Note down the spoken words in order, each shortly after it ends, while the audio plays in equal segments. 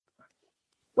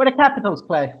Where the Capitals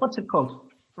play. What's it called?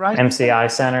 Right?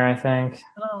 MCI Center, I think,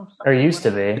 or used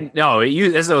to be. No,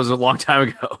 this was a long time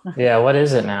ago. Yeah, what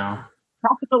is it now?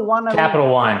 Capital One. Capital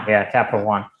One. Yeah, Capital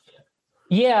One.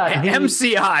 Yeah,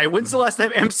 MCI. When's the last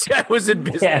time MCI was in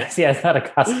business? Yeah, it's not a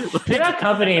company. They're not a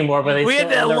company anymore, but we had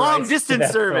that long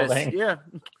distance service. Building. Yeah.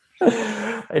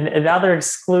 And now they're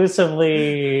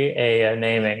exclusively a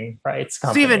naming rights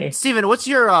company. Steven, what's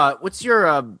your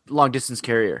long distance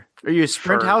carrier? Are you a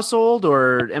Sprint household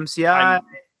or MCI?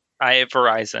 I have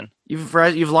Verizon. You've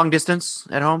long distance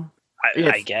at home?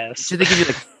 I guess. Did they give you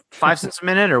like 5 cents a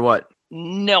minute or what?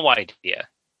 No idea.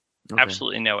 Okay.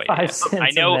 Absolutely no idea. 5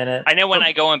 cents a minute. I know when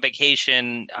I go on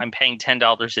vacation, I'm paying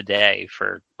 $10 a day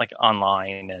for like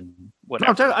online and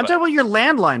whatever. No, I'm talking about your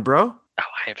landline, bro. Oh,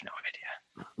 I have no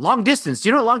idea. Long distance. Do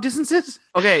you know what long distance is?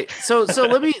 Okay, so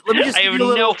let me just. I have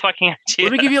no fucking idea.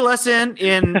 Let me give you a lesson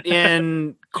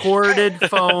in corded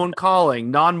phone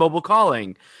calling, non-mobile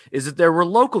calling. Is that there were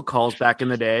local calls back in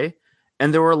the day,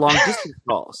 and there were long distance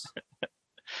calls.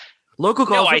 Local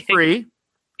calls are free.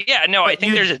 Yeah, no, I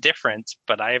think there's a difference,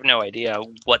 but I have no idea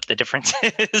what the difference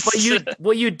is. But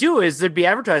what you do is there'd be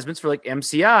advertisements for like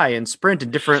MCI and Sprint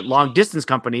and different long distance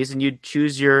companies, and you'd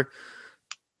choose your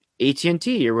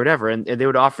AT&T or whatever, and they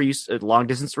would offer you a long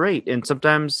distance rate. And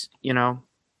sometimes,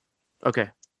 okay.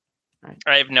 Right.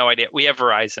 I have no idea. We have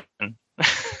Verizon.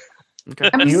 Okay.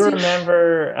 Do you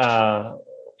remember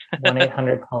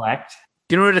 1-800-COLLECT?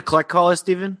 Do you know what a collect call is,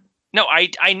 Steven? No,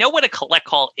 I know what a collect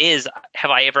call is.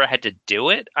 Have I ever had to do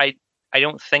it? I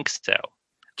don't think so.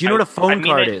 Do you know what a phone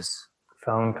card is?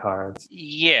 Phone cards.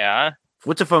 Yeah.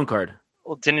 What's a phone card?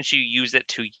 Well, didn't you use it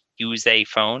to use a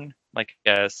phone, like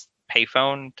a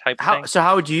payphone type thing? So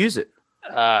how would you use it?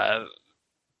 I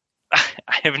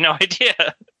have no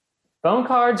idea. Phone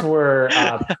cards were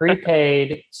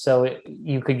prepaid, so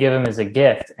you could give them as a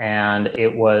gift, and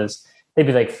they'd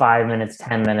be like 5 minutes,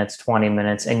 10 minutes, 20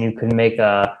 minutes, and you could make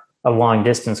a long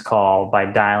distance call by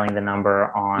dialing the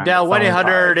number on. You dial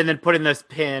 1-800 and then put in this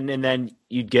pin, and then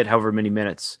you'd get however many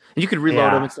minutes. And you could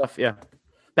reload them and stuff. Yeah.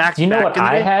 Do you know what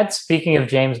I had? Speaking of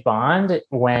James Bond,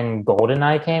 when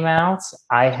GoldenEye came out,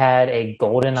 I had a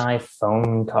GoldenEye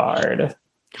phone card.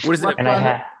 What does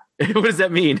that? What does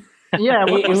that mean? Yeah,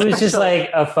 it was just like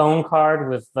a phone card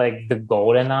with like the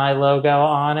GoldenEye logo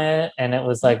on it, and it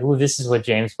was like, "Ooh, this is what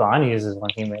James Bond uses when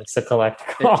he makes a collect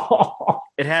call."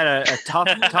 It had a tough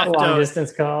long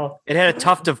distance call. It had a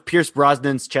tuft of Pierce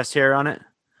Brosnan's chest hair on it.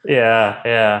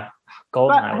 Yeah.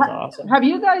 GoldenEye was awesome. Have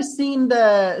you guys seen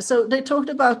so they talked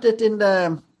about it in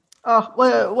the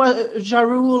Ja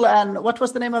Rule, and what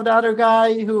was the name of the other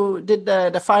guy who did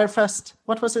the Firefest?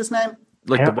 What was his name?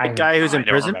 Like the white guy who's in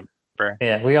prison? Remember.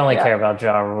 Yeah, we only care about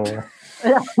Ja Rule.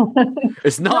 Yeah.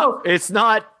 It's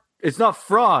not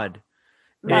fraud.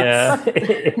 Yeah.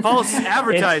 False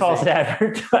advertising. It's false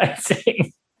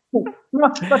advertising.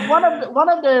 No, but one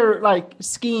of their like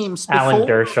schemes Alan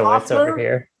Dershowitz over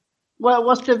here. Well,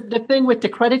 was the thing with the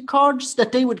credit cards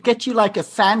that they would get you like a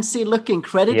fancy looking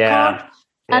credit card?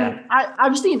 And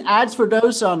I've seen ads for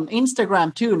those on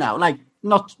Instagram too now, like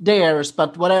not theirs,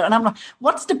 but whatever. And I'm like,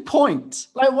 what's the point?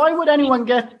 Like, why would anyone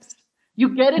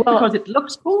you get it because it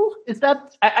looks cool? Is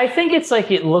that? I think it's like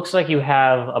it looks like you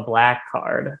have a black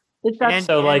card.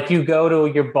 Like you go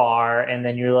to your bar and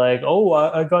then you're like, oh,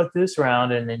 I got this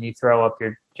round, and then you throw up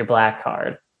your black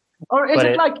card. Or is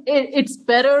it like it's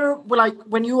better like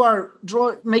when you are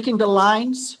making the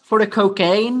lines for the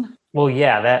cocaine? Well,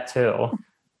 yeah, that too.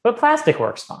 But plastic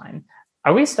works fine.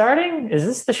 Are we starting? Is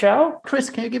this the show? Chris,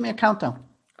 can you give me a countdown?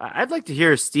 I'd like to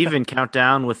hear Steven count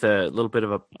down with a little bit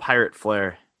of a pirate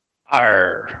flair.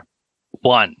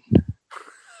 1,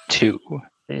 2.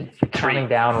 You're counting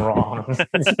down wrong.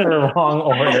 This is the wrong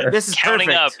order. This is counting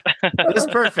perfect. Up. This is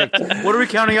perfect. What are we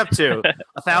counting up to?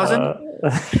 1,000?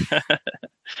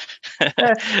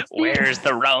 Where's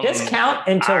the rum? Just count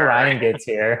until Ryan gets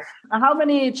here. How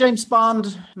many James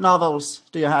Bond novels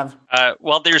do you have?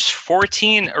 Well, there's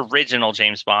 14 original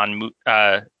James Bond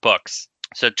books.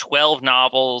 So 12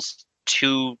 novels,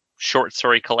 2 short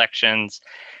story collections,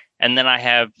 and then I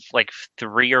have like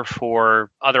 3 or 4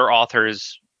 other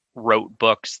authors wrote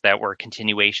books that were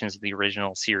continuations of the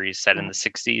original series set in the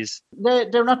 60s.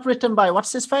 They're not written by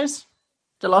what's his face?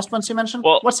 The last ones you mentioned?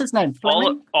 Well, what's his name?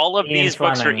 All of these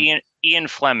books are Ian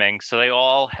Fleming, so they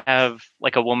all have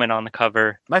like a woman on the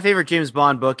cover. My favorite James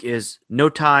Bond book is No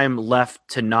Time Left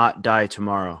to Not Die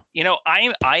Tomorrow. You know,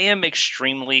 I am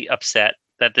extremely upset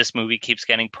that this movie keeps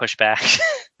getting pushed back.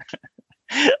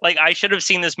 Like, I should have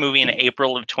seen this movie in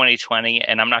April of 2020,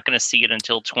 and I'm not going to see it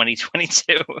until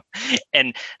 2022.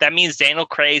 And that means Daniel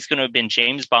Craig's going to have been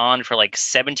James Bond for like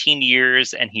 17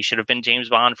 years, and he should have been James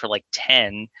Bond for like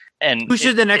 10. And who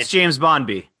should the next James Bond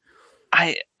be?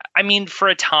 I mean, for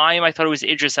a time, I thought it was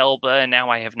Idris Elba, and now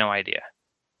I have no idea.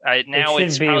 Now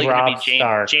it's probably going to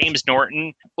be James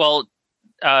Norton. Well,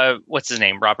 what's his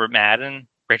name?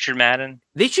 Richard Madden.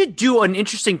 They should do an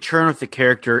interesting turn with the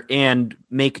character and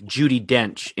make Judi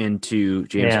Dench into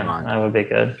James Bond. That would be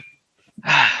good.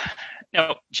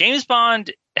 No, James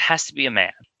Bond has to be a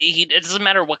man. It doesn't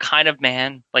matter what kind of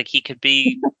man. Like, he could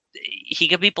be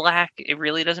black. It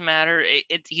really doesn't matter.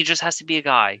 He just has to be a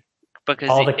guy.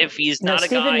 Because if he's not a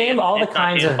guy, name all the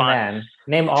kinds of men.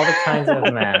 Name all the kinds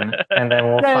of men, and then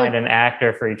we'll find an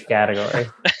actor for each category.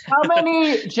 How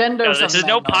many genders? This is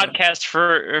no podcast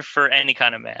for any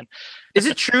kind of man. Is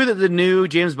it true that the new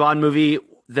James Bond movie,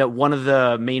 that one of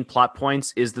the main plot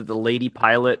points is that the lady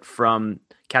pilot from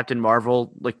Captain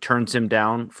Marvel turns him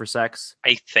down for sex?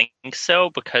 I think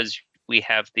so, because we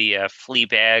have the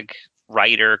Fleabag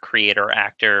writer, creator,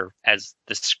 actor as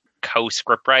the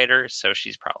co-script writer, so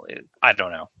she's probably, I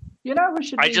don't know.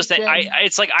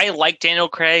 It's like, I like Daniel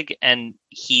Craig, and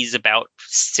he's about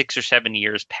 6 or 7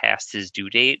 years past his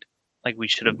due date. Like, we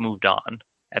should have moved on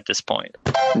at this point.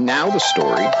 Now the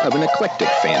story of an eclectic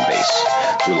fan base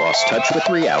who lost touch with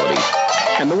reality,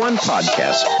 and the one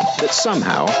podcast that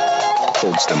somehow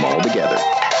holds them all together.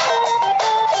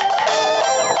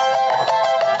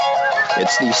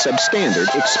 It's the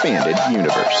Substandard Expanded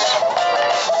Universe.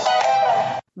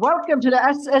 Welcome to the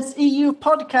SSEU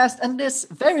podcast and this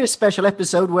very special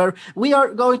episode where we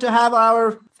are going to have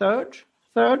our third?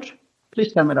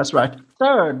 Please tell me that's right.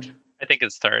 Third. I think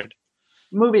it's third.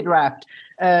 Movie draft.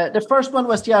 The first one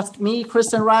was just me,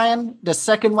 Chris, and Ryan. The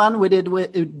second one we did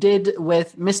with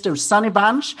Mr. Sunny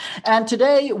Bunch. And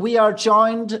today we are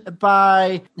joined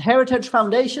by Heritage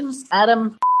Foundation's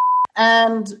Adam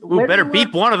and... better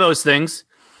beep one of those things.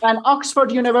 And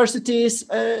Oxford University's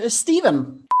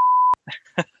Stephen.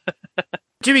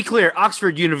 To be clear,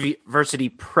 Oxford University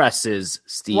Press's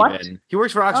Stephen. What? He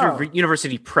works for Oxford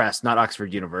University Press, not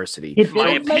Oxford University.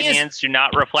 My opinions do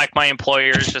not reflect my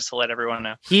employers, just to let everyone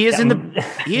know. He is the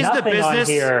business on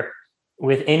here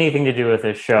with anything to do with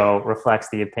this show reflects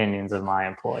the opinions of my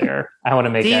employer. I want to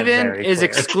make that very clear. Stephen is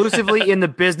exclusively in the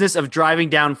business of driving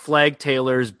down Flag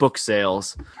Taylor's book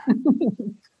sales.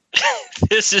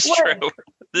 This is true.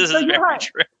 This is very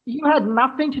true. You had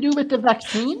nothing to do with the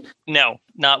vaccine? No,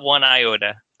 not one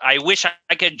iota. I wish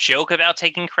I could joke about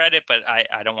taking credit, but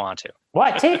I don't want to.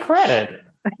 What? Take credit.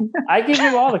 I give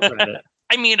you all the credit.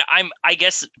 I mean, I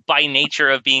guess by nature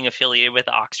of being affiliated with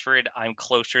Oxford, I'm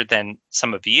closer than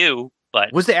some of you.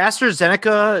 But was the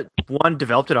AstraZeneca one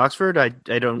developed at Oxford? I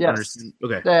don't understand.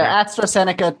 Okay,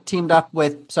 AstraZeneca teamed up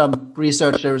with some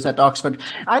researchers at Oxford.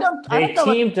 They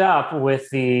teamed up with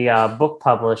the book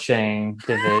publishing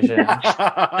division,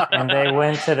 and they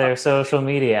went to their social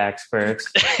media experts.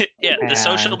 The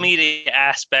social media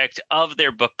aspect of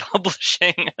their book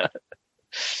publishing.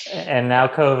 And now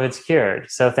COVID's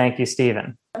cured. So thank you,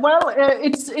 Stephen. Well,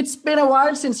 it's been a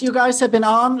while since you guys have been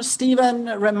on. Stephen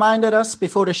reminded us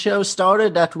before the show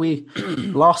started that we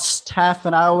lost half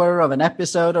an hour of an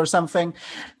episode or something.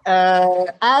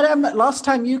 Adam, last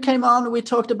time you came on, we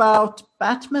talked about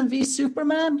Batman v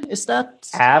Superman. Is that...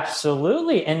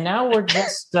 Absolutely. And now we're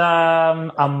just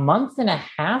a month and a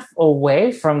half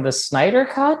away from the Snyder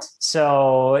Cut.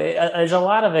 So there's a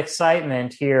lot of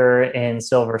excitement here in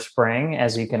Silver Spring,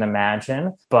 as you can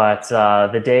imagine. But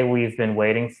the day we've been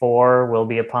waiting for will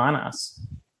be upon us.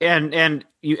 And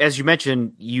you, as you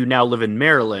mentioned, you now live in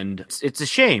Maryland. It's a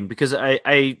shame because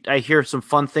I hear some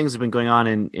fun things have been going on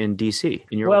in DC.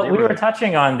 We were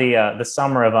touching on the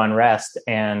summer of unrest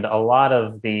and a lot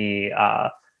of the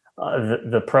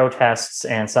protests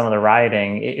and some of the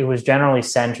rioting. It was generally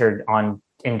centered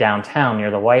in downtown near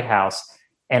the White House.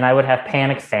 And I would have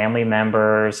panicked family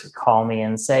members call me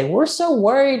and say, "We're so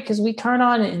worried because we turn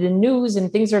on the news and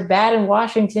things are bad in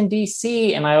Washington,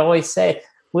 D.C." And I always say,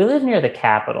 we live near the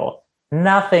Capitol.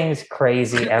 Nothing's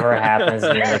crazy ever happens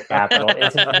near the Capitol.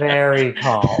 It's very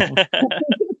calm.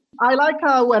 I like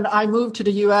how when I moved to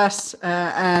the U.S.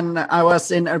 And I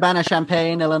was in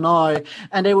Urbana-Champaign, Illinois,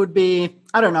 and there would be,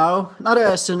 I don't know, not a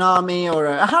tsunami or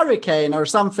a hurricane or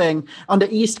something on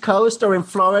the East Coast or in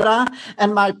Florida,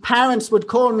 and my parents would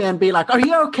call me and be like, "Are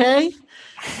you okay?"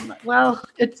 Well,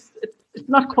 it's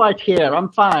not quite here. I'm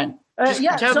fine.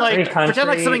 Pretend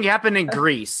like something happened in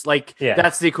Greece.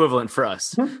 That's the equivalent for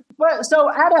us. Well,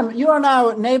 so Adam, you are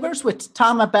now neighbors with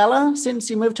Tom and Bella since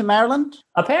you moved to Maryland?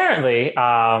 Apparently,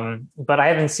 but I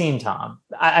haven't seen Tom.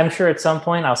 I'm sure at some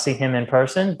point I'll see him in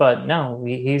person, but no,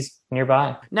 he's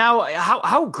nearby. Now,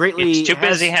 how greatly... It's too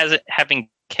busy having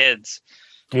kids.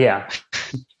 Yeah.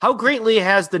 How greatly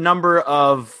has the number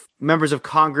of members of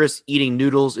Congress eating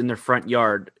noodles in their front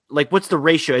yard? What's the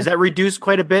ratio? Is that reduced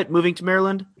quite a bit moving to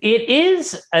Maryland? It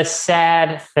is a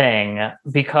sad thing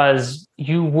because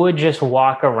you would just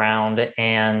walk around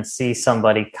and see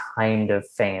somebody kind of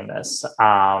famous.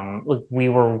 We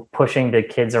were pushing the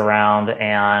kids around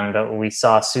and we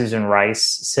saw Susan Rice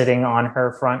sitting on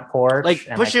her front porch.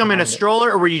 Pushing them in a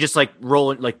stroller, or were you just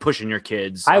rolling, pushing your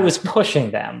kids? I was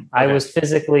pushing them. Okay. I was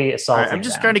physically assaulting them. I'm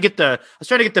just trying to get the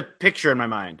picture in my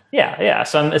mind. Yeah.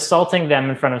 So I'm assaulting them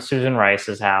in front of Susan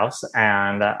Rice's house.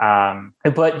 And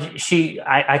but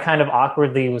I kind of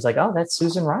awkwardly was like, oh, that's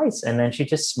Susan Rice, and then she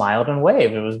just smiled and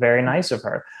waved. It was very nice of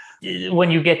her.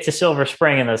 When you get to Silver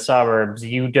Spring in the suburbs,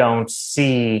 you don't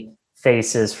see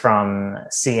faces from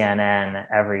CNN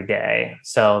every day,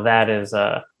 so that is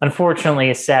unfortunately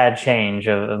a sad change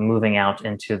of moving out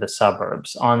into the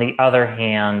suburbs. On the other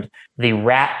hand, the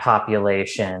rat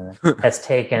population has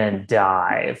taken a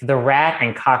dive. The rat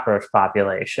and cockroach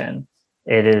population,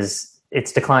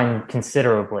 it's declined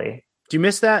considerably. Do you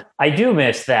miss that? I do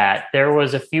miss that. There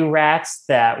was a few rats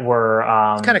that were...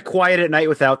 it's kind of quiet at night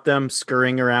without them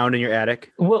scurrying around in your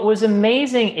attic. What was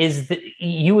amazing is that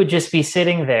you would just be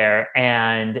sitting there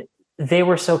and they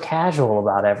were so casual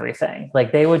about everything.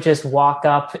 They would just walk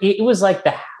up. It was like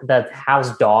the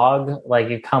house dog.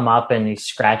 You come up and you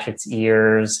scratch its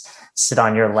ears, sit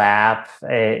on your lap.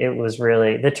 It was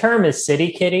really... The term is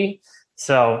city kitty.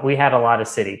 So we had a lot of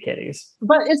city kitties.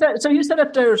 But so you said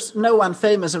that there's no one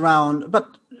famous around, but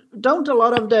don't a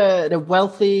lot of the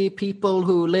wealthy people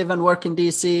who live and work in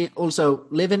DC also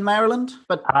live in Maryland?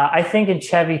 But I think in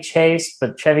Chevy Chase,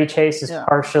 but Chevy Chase is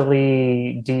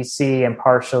partially DC and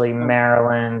partially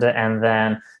Maryland. And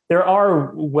then there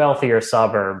are wealthier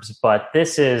suburbs, but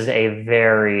this is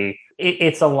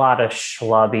it's a lot of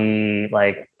schlubby,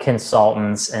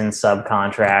 consultants and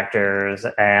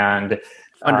subcontractors and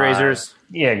fundraisers.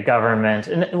 Government.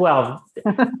 Well,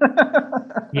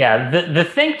 the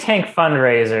think tank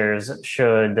fundraisers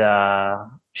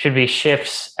should be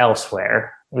shifts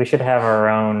elsewhere. We should have our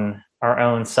own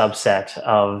subset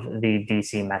of the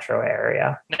DC metro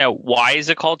area. Now, why is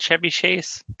it called Chevy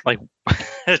Chase?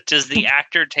 Does the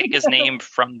actor take his name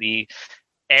from the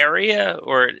area,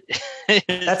 or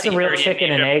that's a real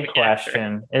chicken and egg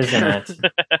question, isn't it?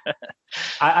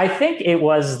 I think it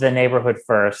was the neighborhood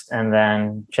first, and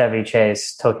then Chevy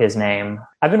Chase took his name.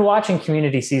 I've been watching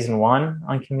Community season 1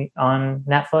 on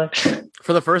Netflix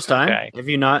for the first time. Okay. Have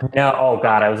you not? No. Oh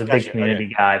God, I was a big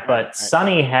Community guy. But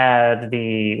Sonny had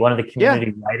one of the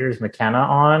Community writers, McKenna,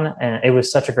 on, and it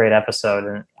was such a great episode.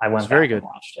 And I went back and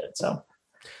watched it. So,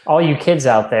 all you kids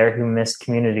out there who missed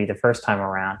Community the first time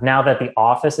around, now that The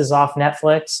Office is off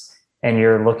Netflix and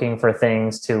you're looking for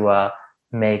things to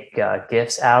make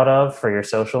GIFs out of for your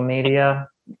social media,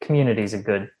 Community is a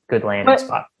good landing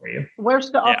spot for you.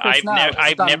 Where's The Office now?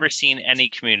 I've never seen any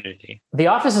Community. The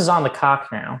Office is on the cock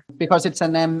now. Because it's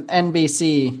an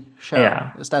NBC show.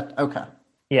 Yeah. Is that okay?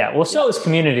 Yeah, well, so is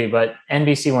Community, but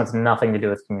NBC wants nothing to do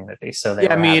with Community, so they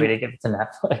were happy to give it to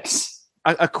Netflix.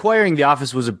 Acquiring The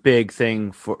Office was a big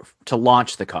thing to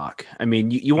launch the cock. I mean,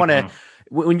 you want to,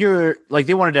 when you're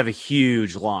they wanted to have a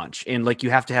huge launch, and you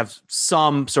have to have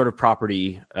some sort of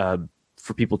property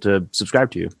for people to subscribe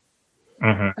to you,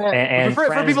 and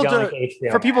for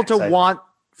people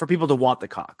to want the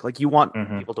cock. You want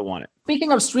people to want it.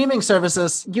 Speaking of streaming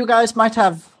services, you guys might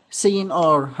have seen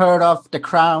or heard of The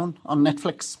Crown on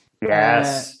Netflix.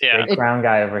 Yes, big Crown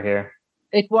guy over here.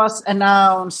 It was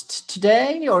announced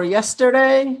today or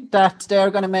yesterday that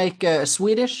they're going to make a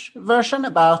Swedish version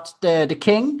about the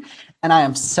king, and I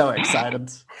am so excited.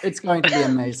 It's going to be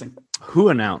amazing. Who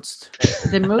announced?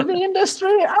 The movie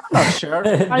industry? I'm not sure.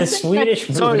 The Swedish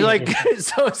movie.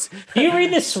 Do you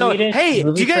read the Swedish? Hey,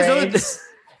 do you guys know this?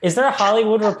 Is there a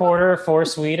Hollywood Reporter for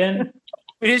Sweden?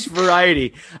 Swedish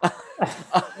Variety.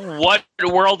 What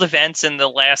world events in the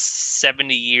last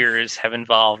 70 years have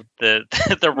involved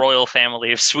the royal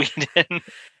family of Sweden?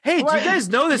 Hey, do you guys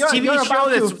know this TV show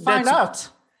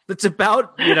that's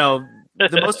about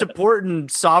the most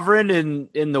important sovereign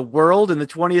in the world in the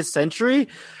 20th century?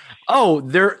 Oh,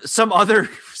 there some other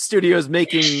studios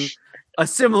making a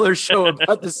similar show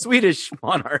about the Swedish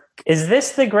monarch. Is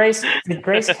this did Grace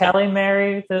Kelly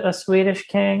marry a Swedish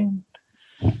king?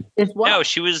 No,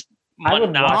 she was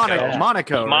Monaco.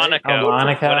 Monaco.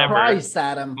 Monaco. Christ,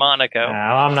 Adam. Monaco. No,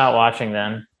 I'm not watching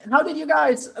then. How did you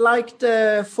guys like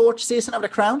the 4th season of The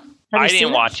Crown? I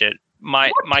didn't watch it.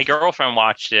 My girlfriend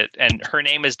watched it, and her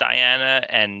name is Diana,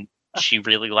 and she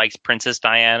really likes Princess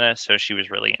Diana, so she was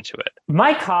really into it.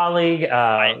 My colleague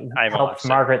helped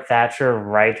Margaret Thatcher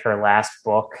write her last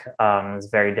book, was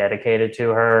very dedicated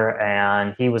to her,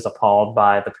 and he was appalled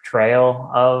by the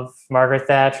portrayal of Margaret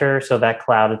Thatcher, so that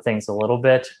clouded things a little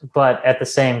bit. But at the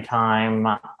same time,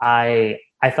 I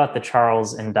thought the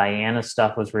Charles and Diana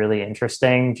stuff was really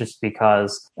interesting, just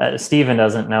because Stephen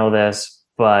doesn't know this,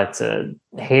 but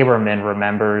Haberman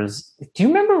remembers. Do you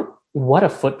remember what a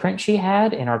footprint she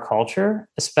had in our culture,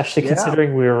 especially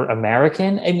considering we were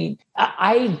American? I mean,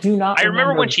 I do not. I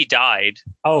remember when she died.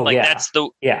 Oh, yeah. That's the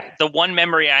one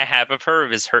memory I have of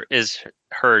her is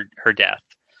her death.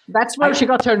 That's where she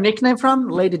got her nickname from,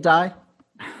 Lady Di.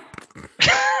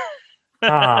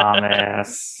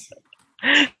 Mess.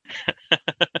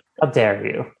 How dare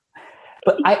you?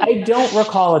 But I don't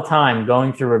recall a time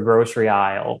going through a grocery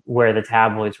aisle where the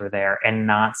tabloids were there and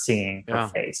not seeing her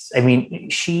face. I mean,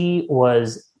 she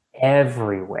was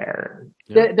everywhere.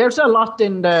 There's a lot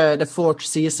in the 4th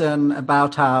season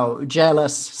about how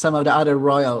jealous some of the other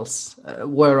royals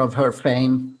were of her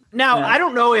fame. Now, I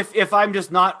don't know if I'm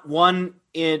just not one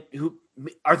in who.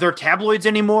 Are there tabloids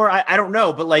anymore? I don't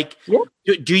know, but like,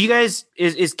 do you guys,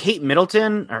 is Kate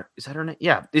Middleton, or is that her name?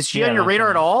 Yeah. Is she on your radar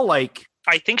at all? Like,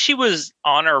 I think she was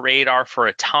on our radar for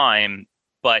a time,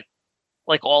 but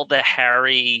like all the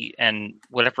Harry and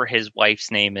whatever his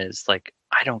wife's name is, like,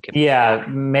 I don't give a fuck.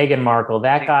 Meghan Markle,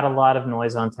 that got a lot of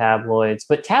noise on tabloids,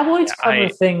 but tabloids cover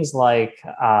things like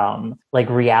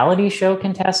reality show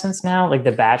contestants now, like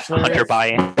The Bachelor. Hunter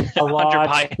Biden. Hunter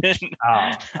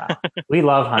Biden. We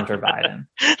love Hunter Biden.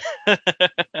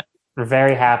 We're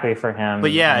very happy for him.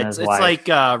 But yeah, it's like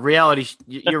reality.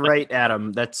 You're right,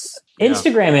 Adam. That's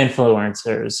Instagram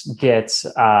influencers get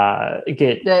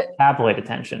tabloid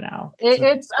attention now.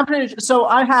 So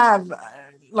I have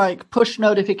like push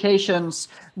notifications.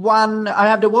 One, I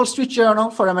have the Wall Street Journal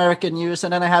for American news,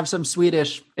 and then I have some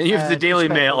Swedish. And you have the Daily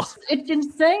Mail. It's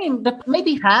insane that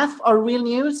maybe half are real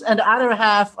news, and the other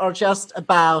half are just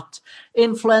about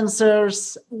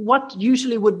influencers, what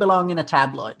usually would belong in a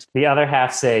tabloid. The other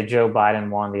half say Joe Biden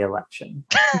won the election.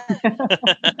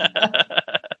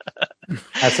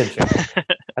 That's a joke.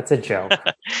 That's a joke.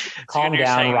 Calm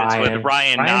down, Ryan.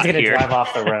 Ryan's going to drive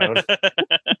off the road.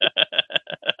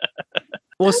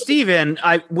 Well, Stephen,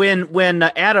 when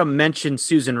Adam mentioned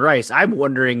Susan Rice, I'm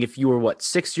wondering if you were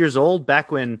 6 years old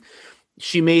back when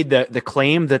she made the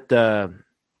claim that the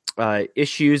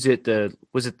issues at the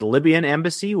Libyan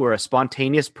embassy were a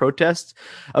spontaneous protest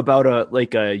about a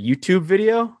YouTube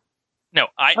video. No,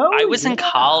 I was in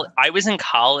college. I was in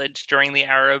college during the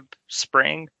Arab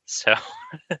Spring, so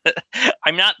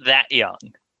I'm not that young.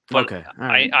 But okay,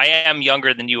 right. I am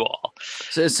younger than you all.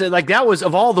 So like that was,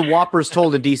 of all the whoppers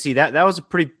told in DC, that was a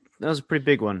pretty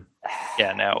big one.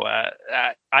 Yeah, no,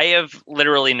 I have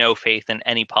literally no faith in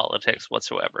any politics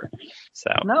whatsoever.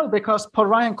 So no, because Paul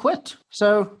Ryan quit.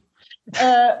 So,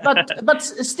 but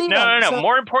Stephen, no.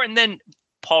 More important than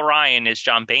Paul Ryan is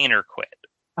John Boehner quit.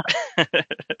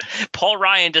 Paul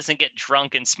Ryan doesn't get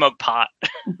drunk and smoke pot.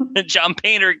 John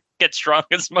Boehner gets drunk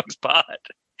and smokes pot.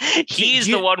 He's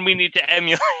the one we need to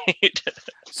emulate.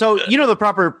 So you know the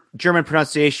proper German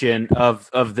pronunciation of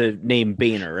the name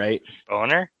Boehner, right?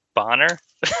 Bonner?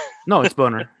 No, it's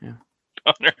Boehner. Yeah.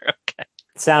 Boehner, okay.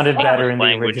 It sounded better in the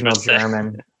original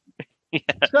German. Yeah.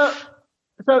 So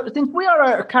since we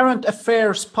are a current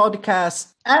affairs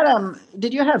podcast, Adam,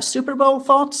 did you have Super Bowl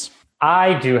thoughts?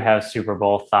 I do have Super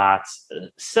Bowl thoughts.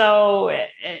 So,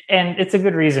 and it's a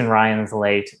good reason Ryan's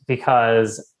late,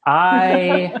 because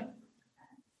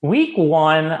Week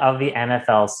 1 of the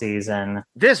NFL season.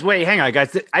 Hang on,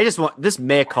 guys. I just want this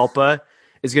mea culpa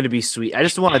is going to be sweet. I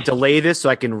just want to delay this so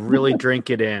I can really drink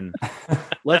it in.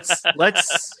 Let's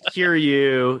hear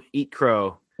you eat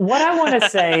crow. What I want to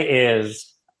say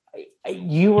is,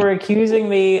 you were accusing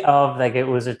me of like it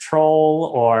was a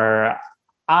troll, or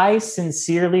I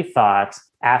sincerely thought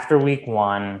after Week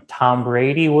 1, Tom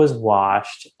Brady was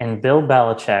washed and Bill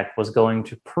Belichick was going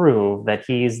to prove that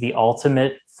he's the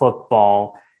ultimate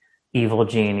football evil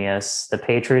genius. The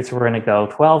Patriots were going to go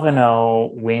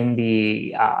 12-0, win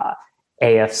the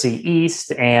AFC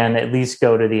East, and at least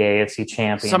go to the AFC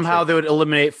Championship. Somehow they would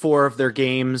eliminate 4 of their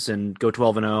games and go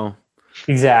 12-0.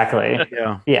 Exactly.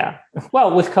 Yeah.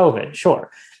 Well, with COVID,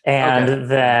 sure. And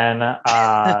then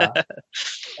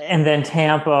and then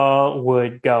Tampa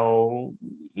would go,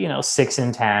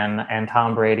 6-10, and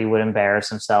Tom Brady would embarrass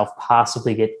himself,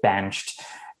 possibly get benched.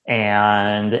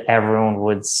 and everyone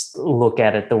would look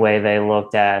at it the way they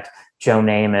looked at Joe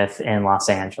Namath in Los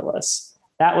Angeles.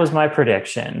 That was my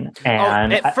prediction.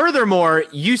 And furthermore,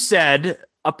 you said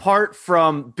apart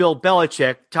from Bill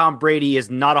Belichick, Tom Brady is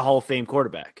not a Hall of Fame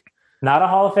quarterback. Not a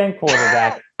Hall of Fame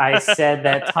quarterback. I said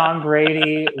that Tom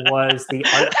Brady was the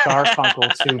Art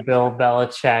Garfunkel to Bill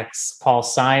Belichick's Paul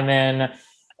Simon,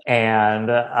 and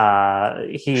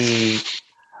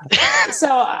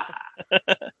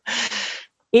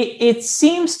it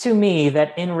seems to me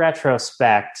that in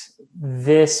retrospect,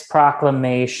 this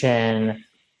proclamation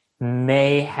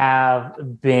may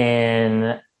have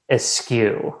been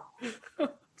askew.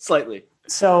 Slightly.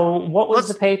 So what was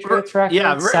the Patriots record?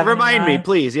 Yeah, remind me,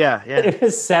 please. Yeah. It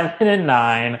was 7-9.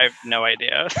 I have no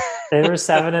idea. They were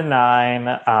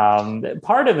 7-9.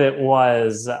 Part of it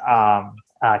was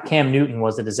Cam Newton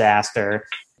was a disaster.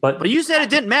 But you said it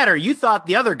didn't matter. You thought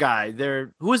the other guy,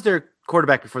 who was their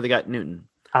quarterback before they got Newton?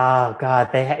 Oh,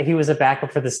 God. He was a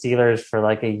backup for the Steelers for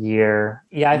like a year.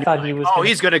 Yeah, I thought he was.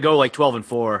 He's going to go like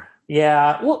 12-4.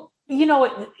 Yeah. Well,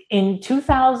 in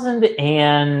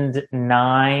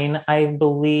 2009, I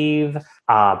believe,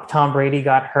 Tom Brady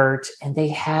got hurt, and they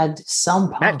had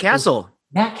some Matt Castle.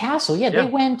 Yeah, they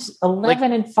went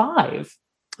 11-5.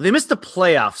 They missed the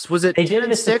playoffs. Was it? They did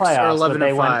miss the playoffs, or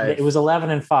 11-5? It was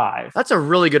 11-5. That's a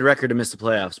really good record to miss the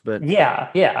playoffs. But yeah,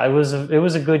 it was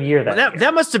a good year.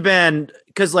 That must have been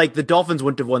because like the Dolphins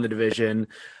wouldn't have won the division.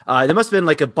 There must have been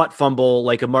like a butt fumble,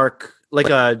 like a Mark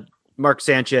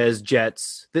Sanchez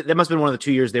Jets. That must have been one of the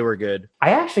 2 years they were good.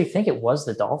 I actually think it was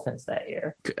the Dolphins that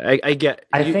year. I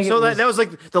think so. That was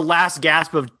like the last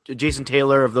gasp of Jason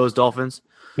Taylor of those Dolphins.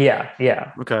 Yeah.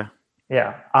 Okay.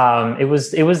 Yeah. It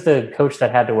was the coach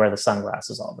that had to wear the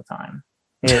sunglasses all the time.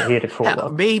 He had a cool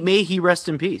look. May he rest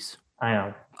in peace. I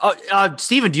know.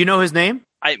 Steven, do you know his name?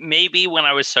 Maybe when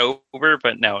I was sober,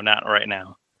 but no, not right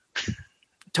now.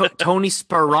 Tony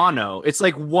Sparano. It's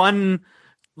like one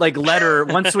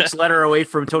switch letter away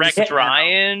from Tony Rex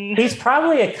Ryan. He's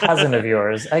probably a cousin of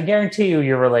yours. I guarantee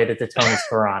you're related to Tony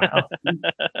Sparano.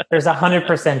 There's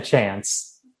 100% chance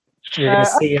you're going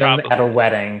to see him at a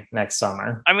wedding next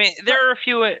summer. I mean, there are a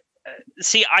few.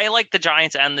 See, I like the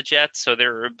Giants and the Jets, so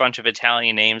there are a bunch of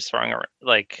Italian names throwing around.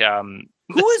 Like,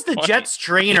 who is the Jets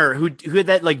trainer who had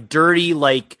that like dirty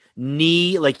like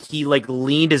knee, like he like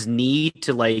leaned his knee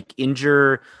to like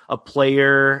injure a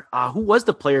player? Who was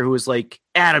the player who was like,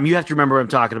 Adam, you have to remember what I'm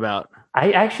talking about.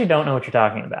 I actually don't know what you're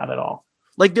talking about at all.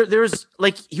 Like there's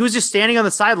like he was just standing on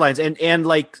the sidelines and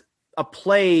like a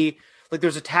play, like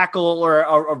there's a tackle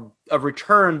or a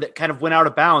return that kind of went out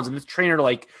of bounds, and this trainer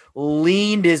like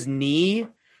leaned his knee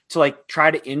to like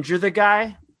try to injure the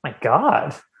guy. My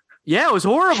God. Yeah, it was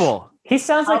horrible. He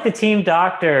sounds like the team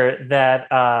doctor that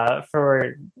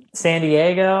for San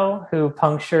Diego who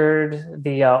punctured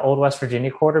the old West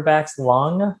Virginia quarterback's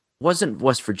lung. Wasn't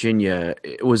West Virginia.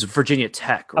 It was Virginia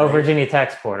Tech. Right? Oh, Virginia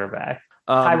Tech's quarterback.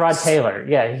 Tyrod Taylor.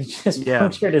 Yeah, he just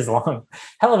punctured his lung.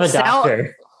 Hell of a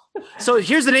doctor. So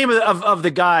here's the name of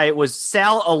the guy. It was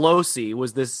Sal Alosi,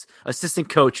 was this assistant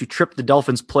coach who tripped the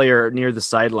Dolphins player near the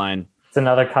sideline. It's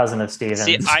another cousin of Stevens.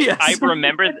 See, I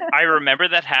remember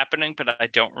that happening, but I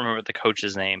don't remember the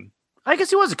coach's name. I guess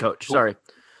he was a coach. Sorry.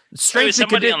 He's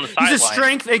a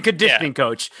strength and conditioning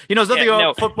coach. He knows nothing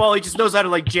about football. He just knows how to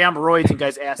like jam roids in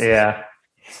guys' asses. Yeah.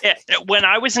 When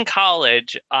I was in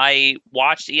college, I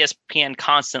watched ESPN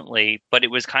constantly, but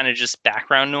it was kind of just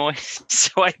background noise.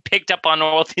 So I picked up on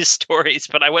all these stories,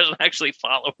 but I wasn't actually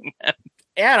following them.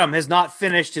 Adam has not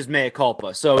finished his mea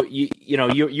culpa, so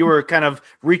you were kind of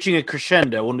reaching a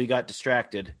crescendo when we got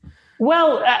distracted.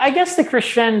 Well, I guess the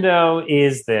crescendo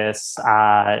is this: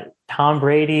 Tom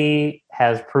Brady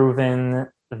has proven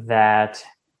that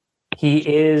he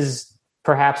is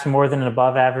perhaps more than an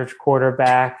above-average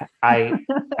quarterback. I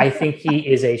think he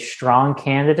is a strong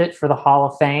candidate for the Hall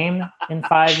of Fame in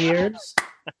 5 years.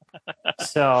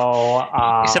 So,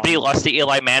 except he lost to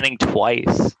Eli Manning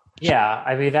twice. Yeah,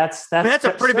 I mean that's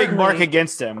a pretty big mark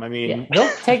against him. I mean, they'll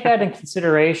take that in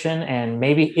consideration, and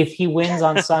maybe if he wins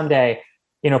on Sunday,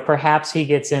 perhaps he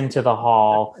gets into the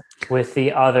Hall with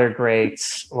the other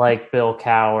greats like Bill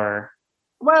Cowher.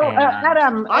 Well,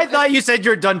 Adam, I thought you said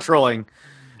you're done trolling.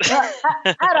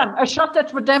 Adam, a shot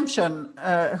at redemption.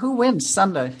 Who wins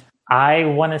Sunday? I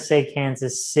want to say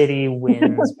Kansas City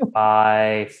wins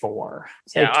by 4.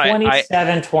 So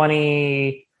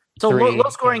 27-20. It's a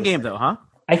low-scoring game, though, huh?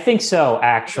 I think so,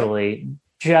 actually.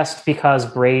 Just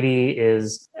because Brady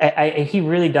he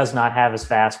really does not have his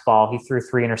fastball. He threw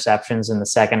 3 interceptions in the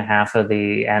second half of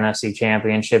the NFC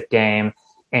Championship game,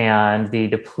 and the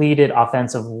depleted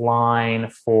offensive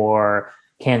line for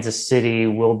Kansas City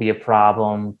will be a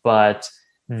problem, but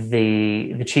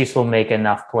the Chiefs will make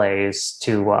enough plays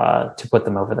to put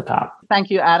them over the top. Thank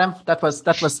you, Adam. That was.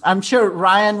 I'm sure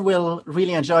Ryan will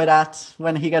really enjoy that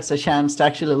when he gets a chance to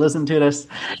actually listen to this.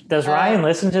 Does Ryan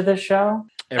listen to this show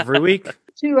every week?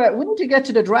 We need to get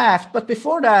to the draft, but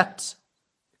before that,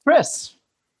 Chris,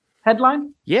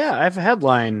 headline? Yeah, I have a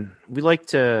headline. We like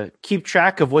to keep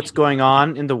track of what's going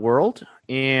on in the world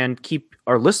and keep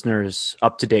our listeners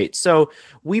up to date. So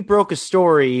we broke a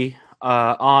story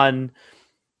on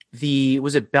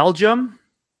was it Belgium?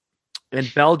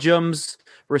 And Belgium's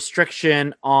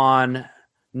restriction on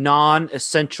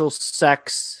non-essential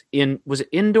sex was it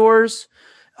indoors?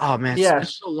 Oh man, it's been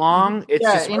so long. It's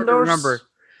just hard to remember.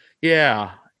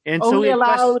 Yeah. And only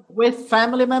allowed with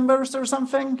family members or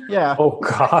something? Yeah. Oh,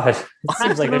 God. It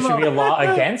seems like there should be a law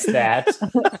against that.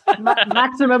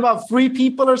 Maximum of 3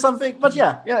 people or something. But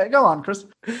yeah, go on, Chris.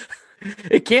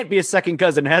 It can't be a second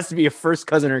cousin. It has to be a first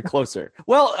cousin or closer.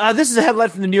 Well, this is a headline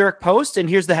from the New York Post, and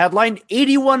here's the headline.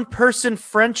 81-person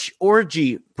French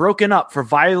orgy broken up for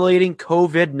violating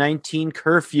COVID-19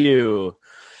 curfew.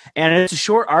 And it's a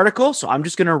short article, so I'm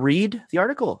just going to read the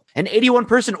article. An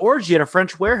 81-person orgy at a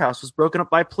French warehouse was broken up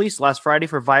by police last Friday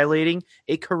for violating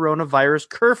a coronavirus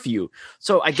curfew.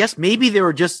 So I guess maybe they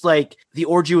were just like, the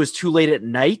orgy was too late at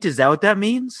night. Is that what that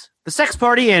means? The sex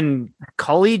party in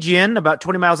Collegian, about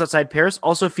 20 miles outside Paris,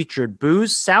 also featured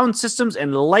booze, sound systems,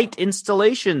 and light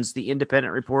installations, The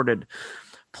Independent reported.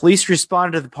 Police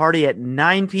responded to the party at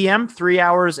 9 p.m., 3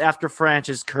 hours after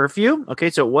France's curfew. Okay,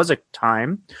 so it was a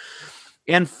time.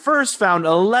 And first found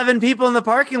 11 people in the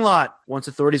parking lot. Once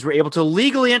authorities were able to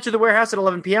legally enter the warehouse at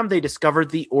 11 p.m., they discovered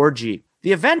the orgy.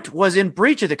 The event was in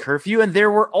breach of the curfew, and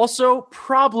there were also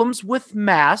problems with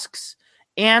masks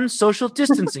and social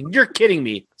distancing. You're kidding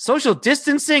me. Social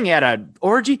distancing at an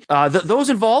orgy? Those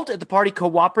involved at the party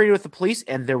cooperated with the police,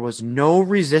 and there was no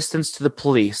resistance to the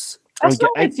police. As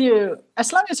long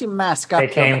as you mask up, they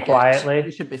came quietly.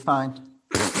 You should be fine.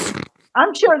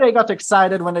 I'm sure they got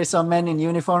excited when they saw men in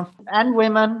uniform and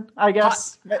women, I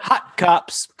guess. Hot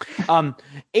cops.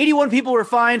 81 people were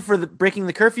fined for breaking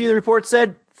the curfew, the report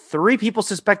said. 3 people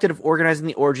suspected of organizing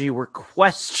the orgy were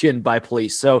questioned by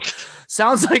police. So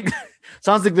sounds like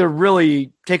they're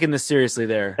really taking this seriously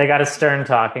there. They got a stern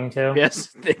talking to. Yes,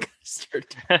 they got a stern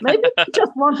talking. Maybe they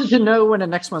just wanted to know when the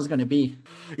next one's going to be.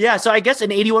 Yeah, so I guess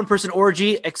an 81-person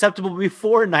orgy acceptable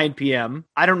before 9 p.m.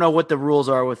 I don't know what the rules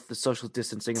are with the social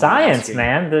distancing. Science,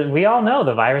 man. We all know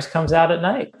the virus comes out at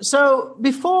night. So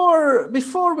before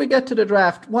we get to the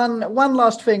draft, one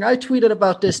last thing. I tweeted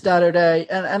about this the other day,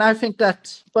 and I think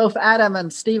that both Adam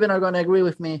and Steven are going to agree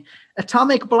with me.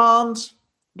 Atomic Blonde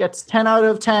gets 10 out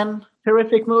of 10.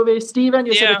 Terrific movie. Steven,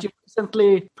 you said that you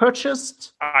recently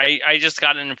purchased. I just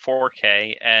got it in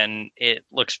 4K and it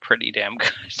looks pretty damn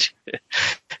good.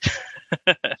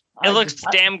 It looks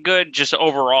damn good just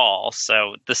overall.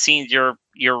 So the scenes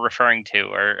you're referring to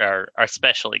are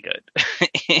especially good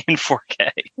in 4K.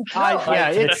 It's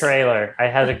the trailer. I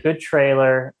had a good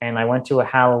trailer, and I went to a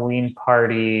Halloween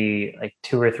party like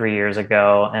 2 or 3 years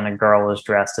ago, and a girl was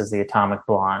dressed as the Atomic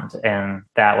Blonde, and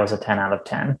that was a 10 out of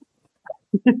 10.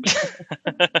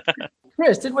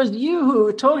 Chris, it was you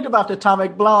who talked about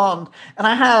Atomic Blonde, and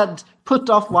I had put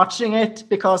off watching it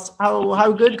because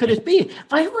how good could it be?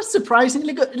 But it was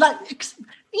surprisingly good. Like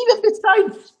even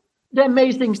besides the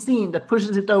amazing scene that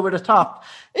pushes it over the top,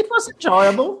 it was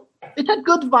enjoyable. It had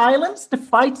good violence. The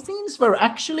fight scenes were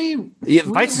actually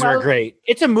fight scenes are great.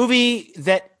 It's a movie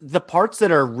that the parts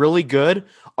that are really good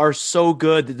are so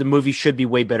good that the movie should be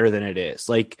way better than it is.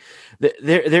 Like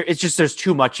it's just there's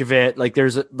too much of it. Like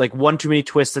there's like one too many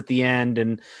twists at the end,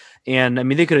 and I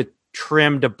mean they could have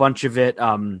trimmed a bunch of it.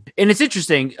 And it's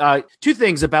interesting. 2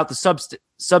 things about the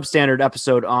substandard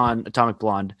episode on Atomic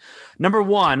Blonde. Number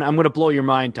 1, I'm going to blow your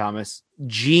mind, Thomas.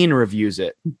 Gene reviews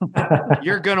it.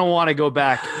 You're going to want to go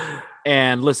back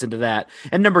and listen to that.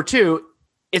 And number 2,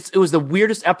 it was the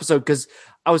weirdest episode because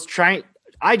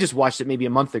I just watched it maybe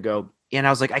a month ago, and I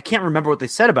was like, I can't remember what they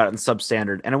said about it in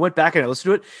substandard. And I went back and I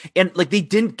listened to it, and like they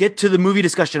didn't get to the movie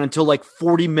discussion until like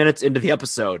 40 minutes into the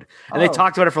episode, and they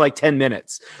talked about it for like 10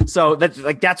 minutes. So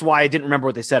that's why I didn't remember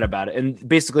what they said about it. And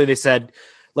basically they said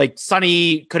like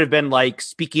Sonny could have been like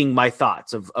speaking my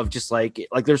thoughts of just like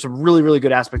there's some really, really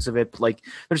good aspects of it. But, like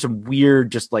there's some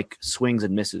weird just like swings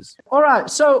and misses. All right.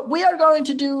 So we are going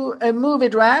to do a movie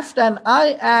draft, and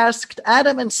I asked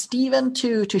Adam and Steven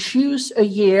to choose a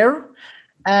year,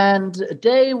 and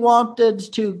they wanted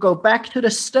to go back to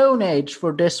the Stone Age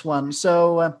for this one.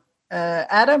 So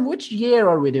Adam, which year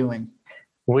are we doing?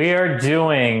 We are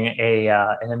doing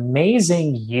an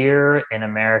amazing year in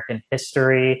American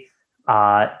history.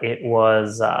 It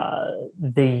was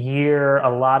the year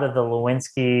a lot of the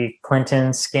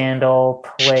Lewinsky-Clinton scandal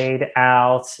played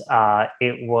out.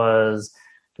 It was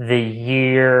the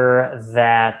year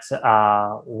that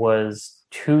was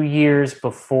 2 years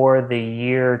before the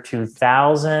year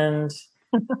 2000.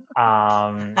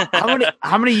 How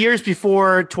many years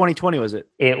before 2020 was it?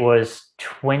 It was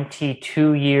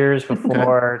 22 years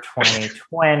before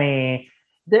 2020.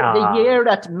 The year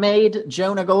that made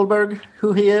Jonah Goldberg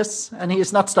who he is, and he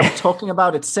has not stopped talking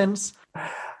about it since.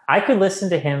 I could listen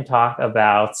to him talk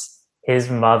about his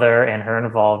mother and her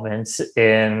involvement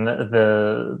in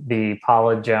the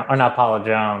Paula Jones, or not Paula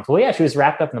Jones. Well, yeah, she was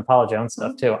wrapped up in the Paula Jones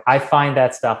stuff too. I find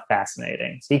that stuff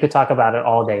fascinating. So you could talk about it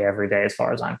all day, every day, as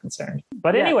far as I'm concerned.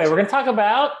 But anyway, we're going to talk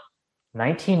about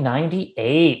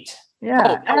 1998.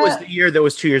 Yeah, that was the year that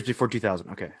was 2 years before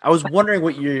 2000. Okay, I was wondering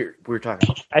what year we were talking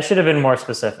about. I should have been more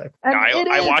specific.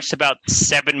 I watched about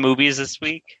 7 movies this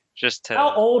week.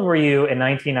 How old were you in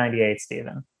 1998,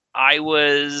 Stephen? I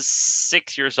was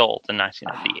 6 years old in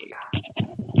 1998.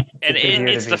 And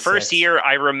it's the first year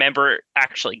I remember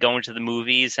actually going to the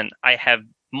movies, and I have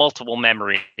multiple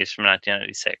memories from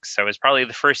 1996. So it's probably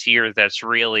the first year that's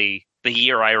really the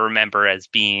year I remember as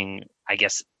being, I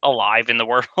guess, alive in the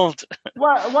world.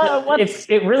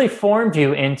 It really formed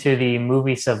you into the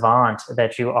movie savant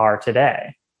that you are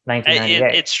today.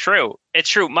 1998. It's true. It's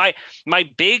true. My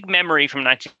big memory from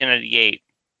 1998.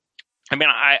 I mean,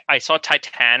 I saw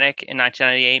Titanic in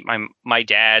 1998. My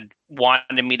dad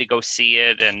wanted me to go see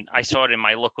it, and I saw it in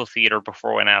my local theater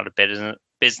before it went out of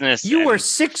business. You were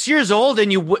 6 years old,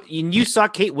 and you saw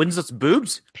Kate Winslet's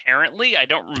boobs? Apparently, I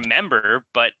don't remember,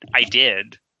 but I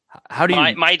did. How do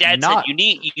you? My dad said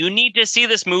you need to see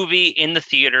this movie in the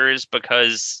theaters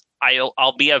because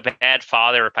I'll be a bad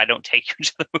father if I don't take you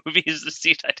to the movies to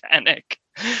see Titanic.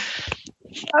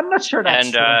 I'm not sure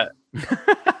that's true.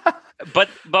 But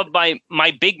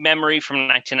my big memory from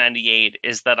 1998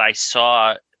 is that I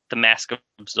saw The Mask of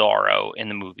Zorro in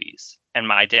the movies, and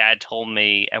my dad told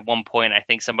me at one point, I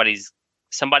think somebody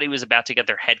was about to get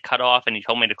their head cut off, and he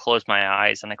told me to close my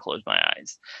eyes, and I closed my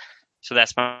eyes. So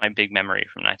that's my big memory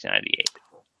from 1998.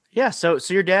 Yeah, so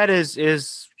your dad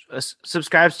is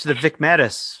subscribes to the Vic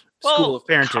Mattis School of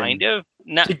Parenting. Kind of.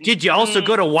 No, did you also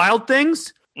go to Wild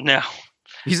Things? No.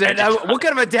 He said, what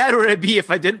kind of a dad would I be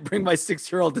if I didn't bring my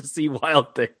 6-year-old to see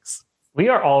Wild Things? We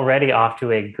are already off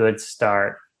to a good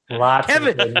start. Lots of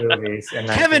good movies.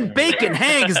 Kevin Bacon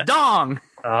hangs dong.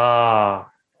 Oh,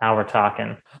 now we're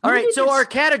talking. All right, so our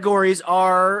categories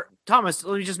are, Thomas,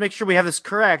 let me just make sure we have this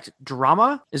correct.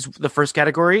 Drama is the first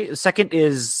category. The second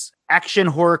is action,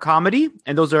 horror, comedy.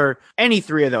 And those are any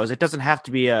three of those. It doesn't have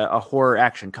to be a horror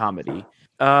action comedy.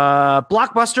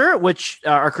 Blockbuster, which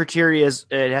our criteria is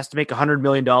it has to make $100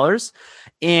 million.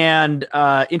 And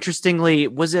interestingly,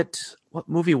 what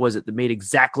movie was it that made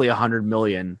exactly $100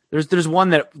 million? There's one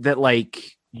that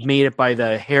like made it by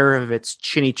the hair of its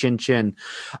chinny chin chin.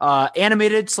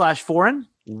 Animated / foreign,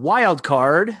 wild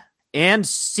card, and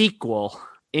sequel.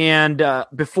 And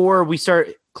before we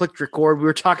clicked record, we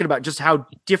were talking about just how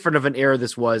different of an era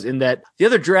this was. In that the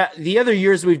other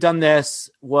years we've done this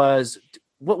was.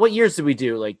 What years did we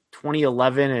do? Like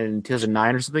 2011 and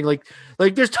 2009 or something? Like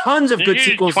there's tons of good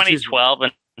sequels. 2012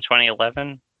 and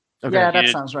 2011. Okay. Yeah, that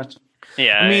sounds right.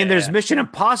 Yeah, I mean, there's Mission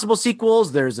Impossible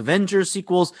sequels. There's Avengers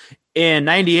sequels. In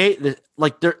 98,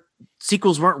 their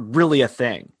sequels weren't really a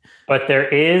thing. But there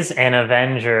is an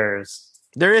Avengers.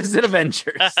 There is an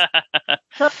Avengers.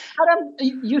 So, Adam,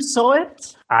 you saw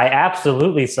it? I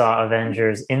absolutely saw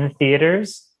Avengers in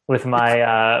theaters. With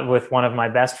with one of my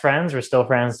best friends. We're still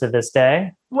friends to this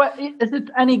day. What is it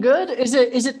any good? Is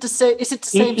it the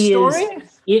same story?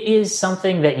 It is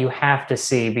something that you have to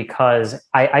see because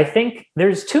I think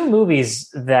there's 2 movies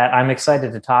that I'm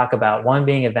excited to talk about. One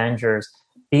being Avengers,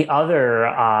 the other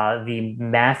the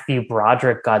Matthew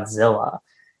Broderick Godzilla.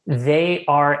 They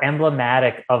are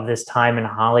emblematic of this time in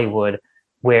Hollywood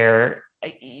where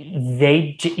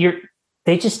they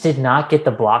just did not get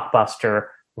the blockbuster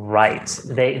right.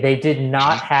 They did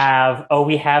not have,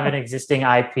 we have an existing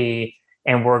IP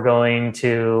and we're going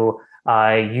to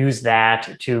use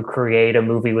that to create a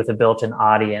movie with a built-in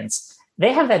audience.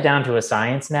 They have that down to a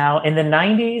science now. In the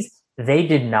 90s, they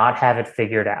did not have it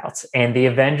figured out. And the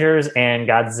Avengers and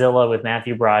Godzilla with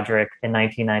Matthew Broderick in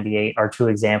 1998 are 2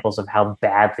 examples of how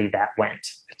badly that went.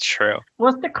 It's true.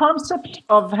 Was the concept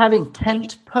of having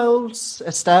tent poles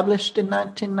established in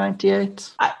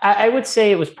 1998? I would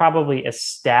say it was probably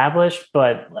established,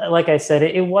 but like I said,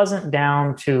 it wasn't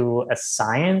down to a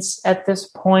science at this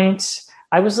point.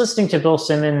 I was listening to Bill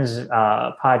Simmons'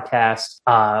 podcast,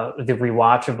 The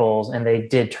Rewatchables, and they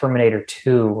did Terminator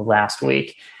 2 last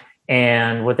week.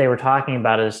 And what they were talking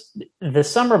about is the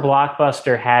summer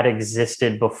blockbuster had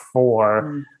existed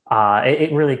before.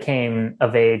 It really came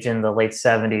of age in the late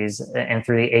 70s and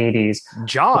through the 80s.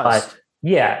 Jaws.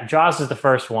 But, Jaws is the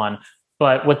first one.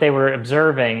 But what they were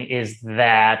observing is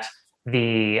that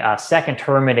the second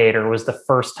Terminator was the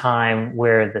first time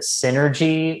where the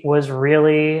synergy was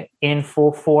really in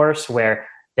full force, where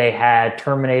they had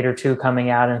Terminator 2 coming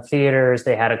out in theaters.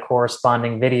 They had a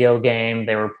corresponding video game.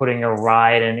 They were putting a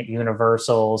ride in at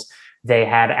Universal's. They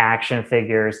had action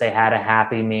figures. They had a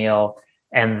Happy Meal.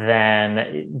 And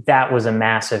then that was a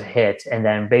massive hit. And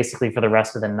then basically for the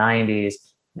rest of the 90s,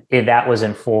 that was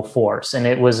in full force. And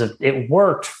it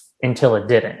worked until it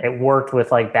didn't. It worked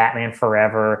with like Batman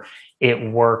Forever.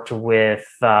 It worked with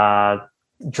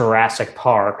Jurassic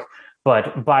Park.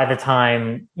 But by the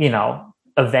time,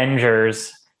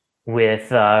 Avengers with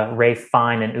Ralph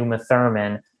Fiennes and Uma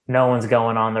Thurman, no one's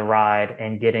going on the ride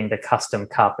and getting the custom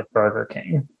cup at Burger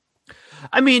King.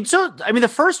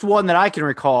 The first one that I can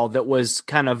recall that was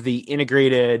kind of the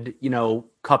integrated,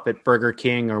 cup at Burger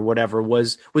King or whatever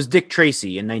was Dick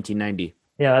Tracy in 1990.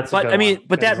 Yeah, that's.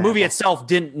 But that movie itself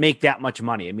didn't make that much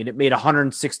money. I mean, it made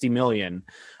 160 million,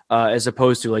 as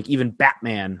opposed to like even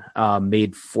Batman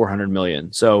made 400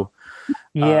 million. So.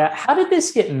 How did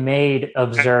this get made?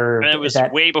 Observed. It was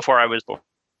way before I was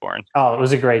born. Oh, it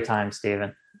was a great time,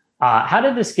 Stephen. How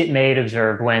did this get made?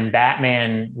 Observed when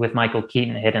Batman with Michael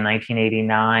Keaton hit in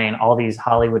 1989. All these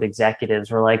Hollywood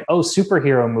executives were like, "Oh,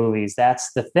 superhero movies,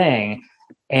 that's the thing,"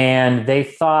 and they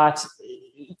thought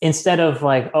instead of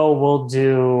like, "Oh, we'll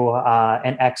do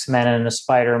an X-Men and a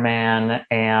Spider-Man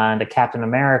and a Captain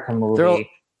America movie."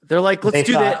 They're like, let's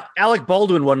do the Alec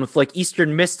Baldwin one with like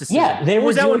Eastern mysticism. Yeah, what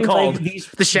was that one called? Like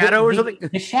the Shadow or something?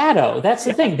 The Shadow. That's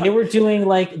the thing. They were doing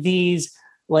like these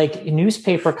like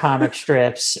newspaper comic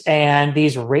strips and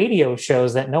these radio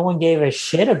shows that no one gave a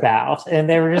shit about. And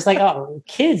they were just like, oh,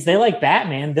 kids, they like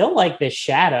Batman. They'll like the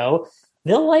Shadow.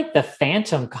 They'll like the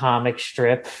Phantom comic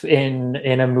strip in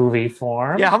a movie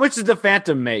form. Yeah, how much did the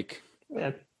Phantom make?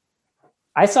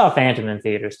 I saw Phantom in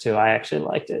theaters too. I actually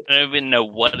liked it. I don't even know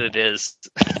what it is.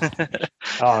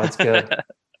 Oh, it's good.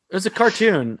 It was a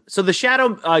cartoon. So the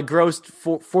Shadow grossed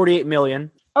 48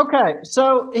 million. Okay,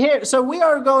 so we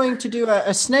are going to do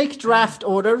a snake draft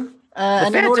order.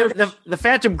 The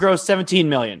Phantom grossed 17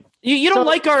 million. You don't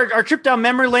like our trip down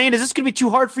memory lane? Is this going to be too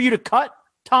hard for you to cut,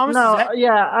 Thomas? No,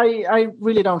 I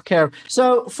really don't care.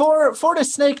 So for the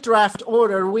snake draft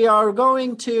order, we are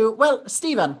going to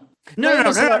Stephen. No.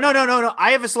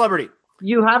 I have a celebrity.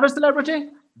 You have a celebrity?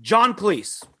 John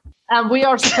Cleese. And we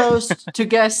are supposed to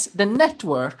guess the net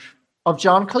worth of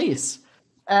John Cleese.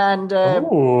 And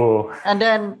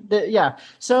then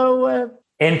So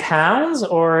in pounds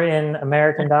or in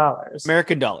American dollars?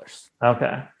 American dollars.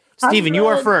 Okay. Stephen, you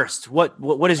are first.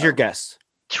 What is your guess?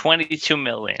 22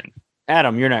 million.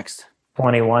 Adam, you're next.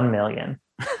 21 million.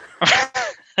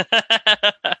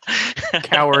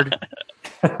 Coward.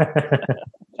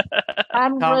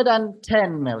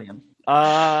 110 million.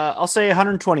 I'll say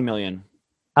 120 million.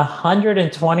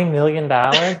 $120 million?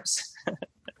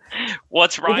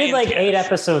 What's Ryan? He did like 8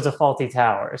 episodes of Faulty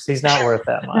Towers. He's not worth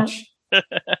that much.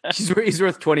 He's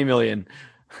worth 20 million.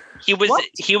 He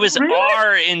was really?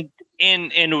 R in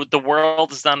The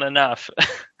World Is Not Enough.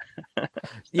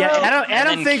 Yeah,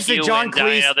 Adam thinks that John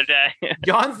Cleese.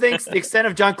 John thinks the extent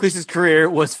of John Cleese's career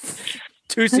was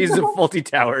 2 seasons of Faulty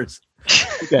Towers.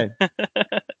 Okay,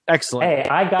 excellent. Hey,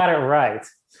 I got it right.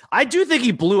 I do think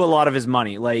he blew a lot of his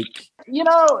money. Like,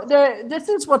 this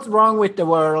is what's wrong with the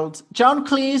world. John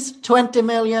Cleese, 20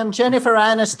 million. Jennifer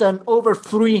Aniston, over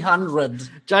 300.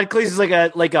 John Cleese is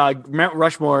like a Mount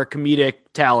Rushmore comedic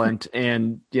talent,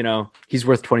 and he's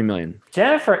worth 20 million.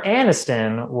 Jennifer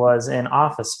Aniston was in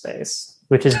Office Space,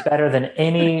 which is better than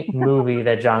any movie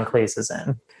that John Cleese is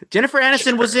in. Jennifer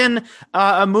Aniston was in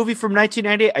a movie from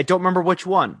 1998. I don't remember which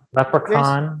one.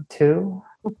 Leprechaun 2.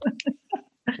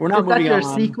 We're not moving on. Is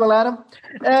that your sequel, Adam?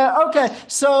 Okay,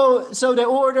 so the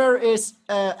order is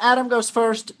Adam goes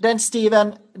first, then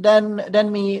Steven,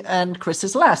 then me, and Chris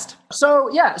is last. So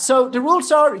the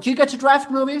rules are you get to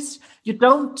draft movies.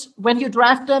 When you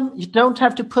draft them, you don't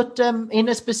have to put them in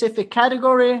a specific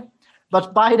category,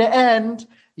 but by the end,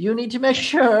 you need to make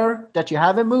sure that you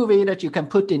have a movie that you can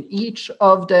put in each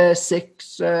of the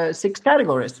six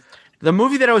categories. The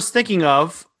movie that I was thinking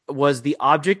of was The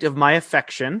Object of My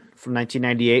Affection from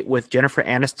 1998 with Jennifer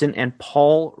Aniston and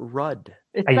Paul Rudd.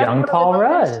 A young Paul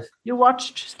Rudd. You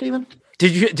watched, Stephen?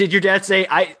 Did your dad say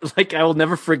I will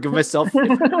never forgive myself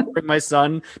for my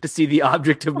son to see The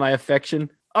Object of My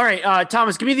Affection? All right,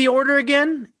 Thomas, give me the order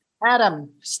again. Adam,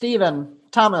 Stephen,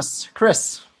 Thomas,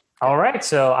 Chris. All right,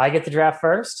 so I get the draft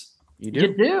first. You do?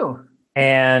 You do.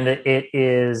 And it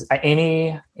is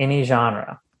any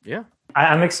genre. Yeah.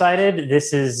 I'm excited.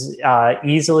 This is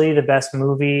easily the best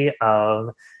movie of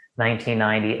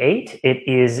 1998. It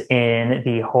is in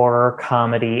the horror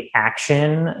comedy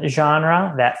action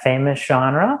genre, that famous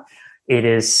genre. It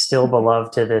is still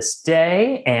beloved to this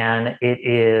day, and it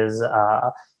is.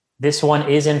 This one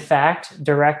is in fact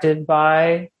directed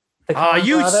by the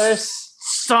Coen brothers.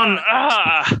 Son.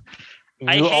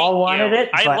 You all wanted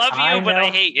it. I love you, but I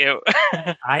hate you.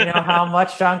 I know how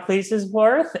much John Cleese is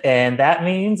worth, and that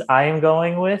means I am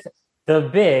going with The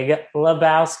Big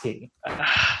Lebowski,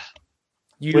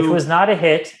 which was not a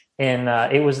hit.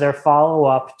 It was their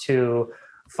follow-up to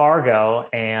Fargo,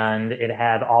 and it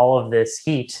had all of this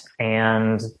heat,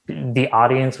 and the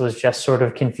audience was just sort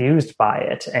of confused by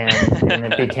it, and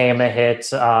it became a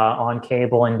hit on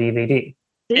cable and DVD.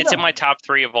 It's in my top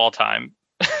 3 of all time.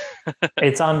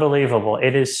 It's unbelievable.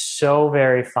 It is so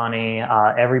very funny.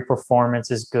 Every performance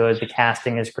is good. The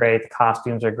casting is great. The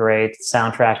costumes are great. The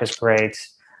soundtrack is great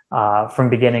from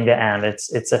beginning to end.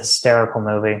 It's a hysterical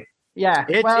movie. Yeah,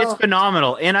 it's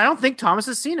phenomenal, and I don't think Thomas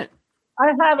has seen it.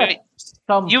 I haven't.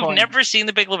 You've never seen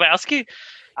The Big Lebowski?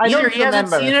 Either he hasn't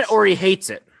seen it or he hates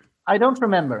it. I don't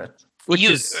remember it.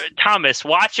 Thomas,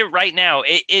 watch it right now.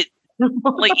 It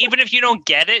like even if you don't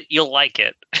get it, you'll like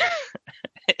it.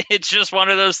 It's just one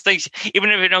of those things. Even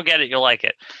if you don't get it, you'll like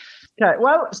it. Okay.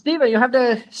 Well, Steven, you have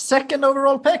the second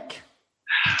overall pick.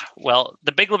 Well,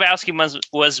 The Big Lebowski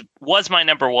was my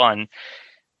number 1,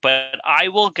 but I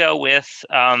will go with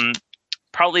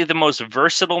probably the most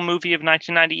versatile movie of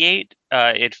 1998.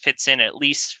 It fits in at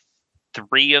least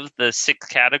 3 of the 6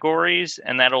 categories,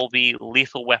 and that'll be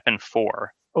Lethal Weapon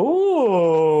 4.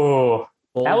 Ooh,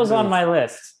 that was on my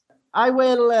list. I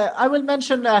will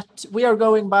mention that we are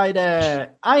going by the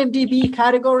IMDb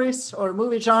categories or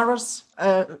movie genres,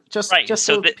 just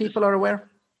so people are aware.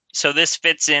 So this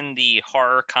fits in the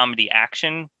horror comedy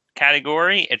action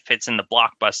category. It fits in the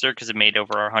blockbuster because it made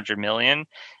over 100 million,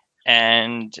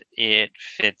 and it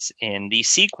fits in the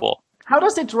sequel. How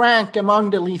does it rank among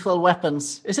the Lethal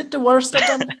Weapons? Is it the worst of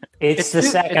them? It's the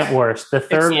second worst. The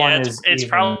third one is it's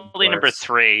probably worse. Number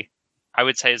 3. I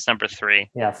would say it's number 3.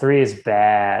 Yeah, 3 is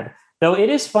bad. Though it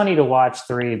is funny to watch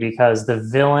 3 because the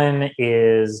villain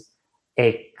is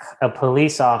a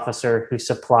police officer who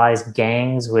supplies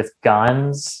gangs with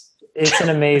guns. It's an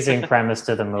amazing premise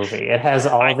to the movie. It has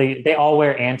they all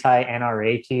wear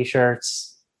anti-NRA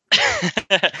t-shirts.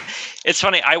 It's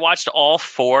funny. I watched all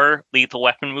 4 Lethal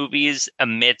Weapon movies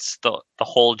amidst the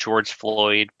whole George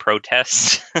Floyd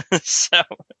protests. So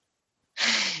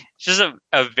it's just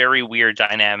a very weird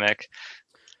dynamic.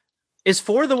 Is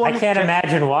 4 the one? I can't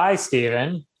imagine why,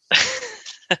 Steven.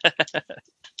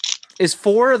 Is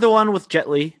 4 the one with Jet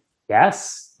Li?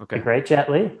 Yes. Okay. The great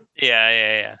Jet Li.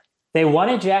 Yeah. They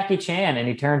wanted Jackie Chan, and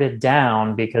he turned it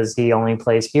down because he only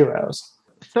plays heroes.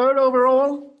 Third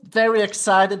overall, very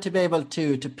excited to be able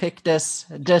to pick this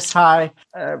high.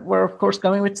 We're, of course,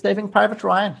 going with Saving Private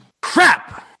Ryan.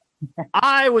 Crap!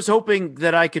 I was hoping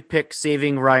that I could pick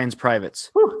Saving Ryan's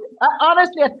Privates.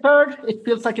 Honestly, at third, it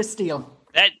feels like a steal.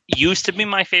 That used to be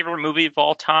my favorite movie of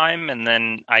all time, and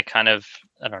then I kind of,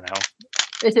 I don't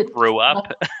know, grew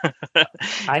up.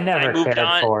 I never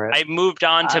cared for it. I moved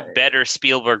on to better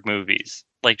Spielberg movies,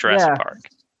 like Jurassic Park.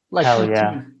 Hell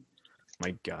yeah.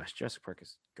 My gosh, Jurassic Park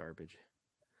is garbage.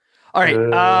 All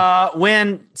right,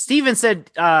 when Steven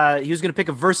said he was going to pick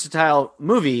a versatile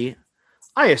movie,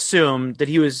 I assumed that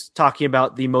he was talking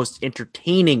about the most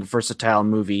entertaining versatile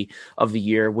movie of the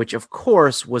year, which, of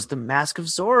course, was The Mask of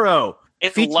Zorro.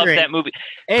 I love that movie.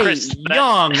 Chris,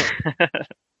 young.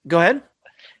 Go ahead.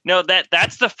 No,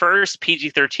 that's the first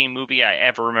PG-13 movie I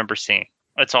ever remember seeing.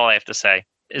 That's all I have to say.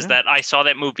 Is that I saw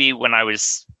that movie when I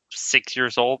was 6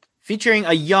 years old. Featuring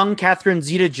a young Catherine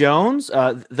Zeta-Jones,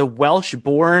 the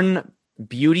Welsh-born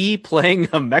beauty playing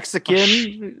a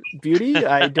Mexican beauty.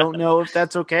 I don't know if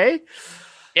that's okay.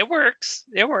 It works.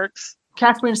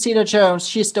 Catherine Zeta-Jones,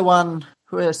 she's the one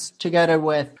who is together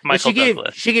with Michael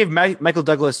Douglas. She gave Michael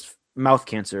Douglas mouth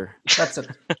cancer. That's it.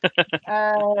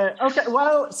 Okay,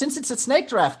 well, since it's a snake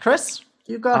draft, Chris,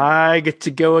 you go. I get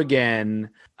to go again.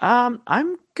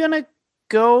 I'm gonna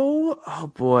go.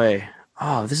 Oh boy.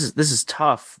 Oh, this is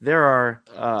tough. There are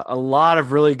a lot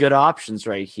of really good options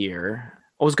right here.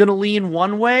 I was going to lean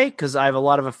one way because I have a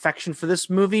lot of affection for this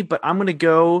movie, but I'm going to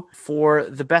go for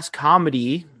the best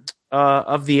comedy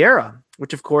of the era,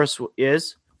 which, of course,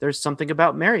 is There's Something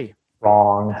About Mary.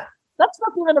 Wrong. That's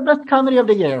not even the best comedy of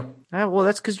the year. Well,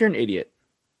 that's because you're an idiot.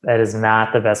 That is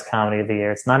not the best comedy of the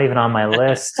year. It's not even on my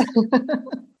list.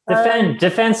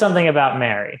 Defend Something About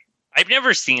Mary. I've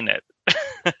never seen it.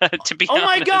 To be oh honest.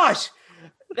 my gosh,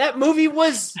 that movie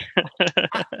was.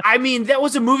 I mean, that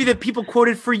was a movie that people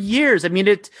quoted for years. I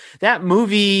mean, that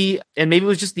movie, and maybe it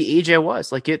was just the age I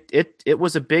was. Like it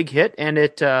was a big hit, and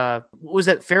it was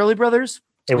that Farrelly Brothers.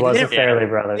 It was the Farrelly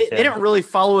Brothers. They didn't really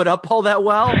follow it up all that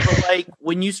well, but like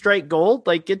when you strike gold,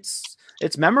 like it's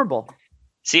memorable.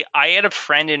 See, I had a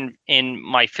friend in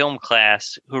my film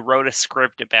class who wrote a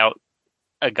script about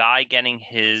a guy getting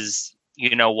his,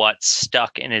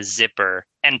 stuck in his zipper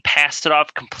and passed it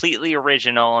off completely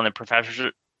original. And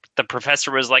the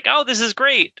professor was like, "Oh, this is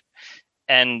great."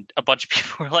 And a bunch of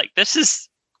people were like, "This is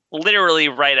literally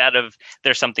right out of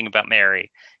There's Something About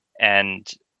Mary." And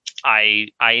I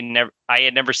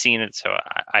had never seen it, so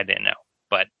I didn't know.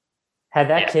 But had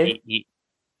that kid he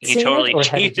seen totally it, or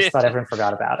cheated. had he just thought everyone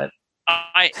forgot about it?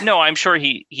 I'm sure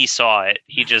he saw it.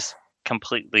 He just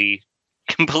completely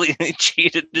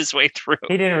cheated his way through.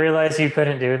 He didn't realize you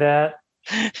couldn't do that.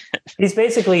 He's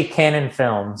basically canon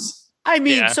films. I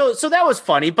mean, so that was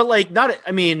funny, but like not.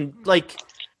 I mean,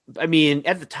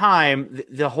 at the time,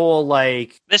 the whole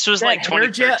like this was like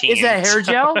 2013. Is that hair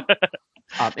gel?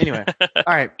 Anyway, all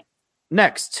right.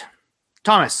 Next,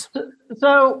 Thomas.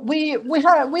 So we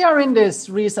are in this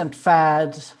recent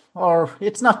fad, or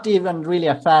it's not even really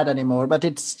a fad anymore, but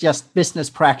it's just business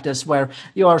practice where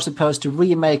you are supposed to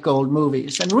remake old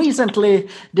movies. And recently,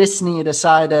 Disney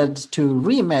decided to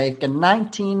remake a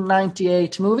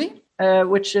 1998 movie,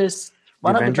 which is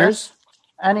one of the best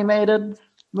animated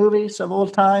movies of all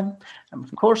time. I'm,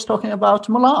 of course, talking about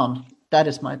Mulan. That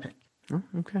is my pick. Oh,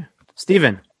 okay.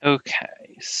 Steven.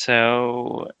 Okay,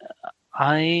 so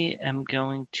I am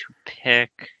going to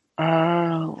pick...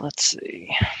 let's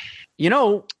see...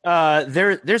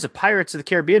 there's a Pirates of the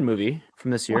Caribbean movie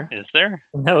from this year. Is there?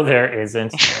 No, there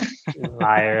isn't.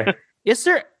 Liar. Is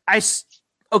there? I was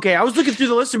looking through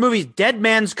the list of movies. Dead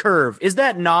Man's Curve. Is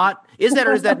that not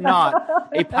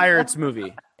a Pirates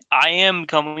movie? I am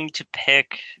going to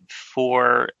pick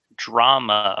for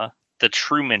drama The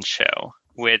Truman Show,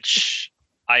 which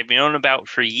I've known about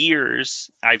for years.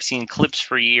 I've seen clips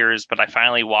for years, but I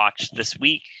finally watched this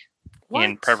week. What?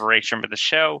 In preparation for the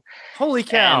show. Holy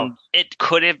cow. And it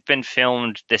could have been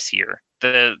filmed this year.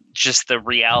 The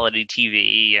reality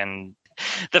TV and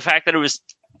the fact that it was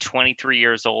 23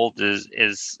 years old is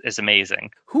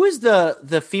amazing. Who is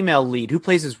the female lead? Who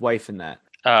plays his wife in that?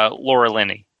 Laura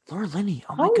Linney. Laura Linney.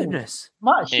 Oh my goodness.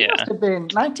 She must have been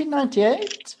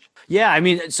 1998. Yeah, I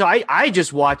mean, so I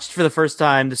just watched for the first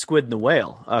time The Squid and the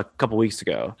Whale a couple weeks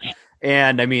ago.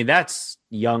 And I mean, that's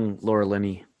young Laura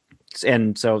Linney.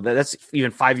 And so that's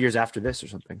even 5 years after this or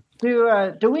something.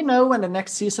 Do we know when the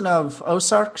next season of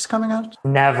Ozark's coming out?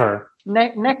 Never.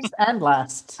 Next and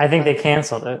last. I think they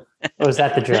canceled it. Or was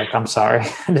that the joke? I'm sorry.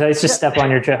 Did I just step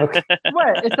on your joke?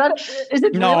 Wait, is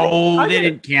it No, really? they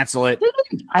didn't cancel it.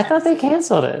 I thought they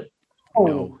canceled it. Oh,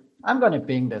 no. I'm going to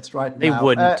Bing this right now. They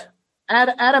wouldn't.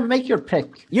 Adam, make your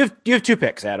pick. You have two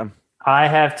picks, Adam. I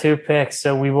have two picks,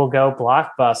 so we will go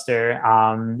blockbuster.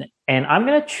 And I'm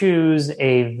going to choose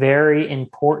a very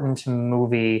important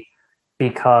movie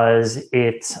because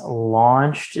it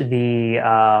launched the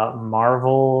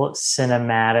Marvel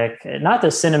cinematic, not the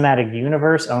cinematic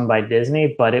universe owned by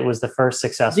Disney, but it was the first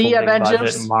successful The big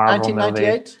Avengers, budget Marvel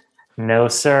 1998? movie. No,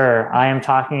 sir. I am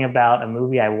talking about a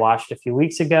movie I watched a few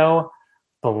weeks ago,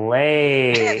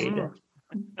 Blade.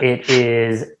 It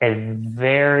is a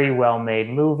very well-made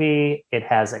movie. It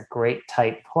has a great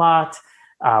tight plot.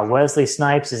 Wesley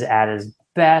Snipes is at his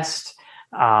best.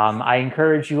 I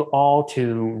encourage you all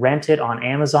to rent it on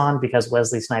Amazon because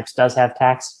Wesley Snipes does have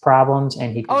tax problems,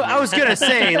 and he. I was gonna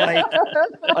say,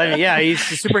 he's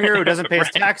the superhero who doesn't pay his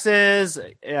taxes.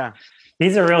 Yeah,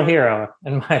 he's a real hero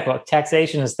in my book.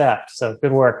 Taxation is theft. So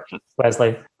good work,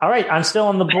 Wesley. All right, I'm still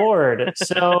on the board.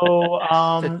 So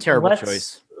it's a terrible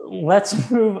choice.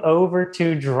 Let's move over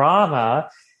to drama.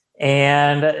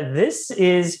 And this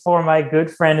is for my good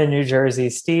friend in New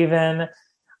Jersey, Steven.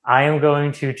 I am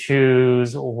going to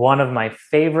choose one of my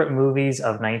favorite movies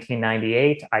of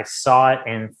 1998. I saw it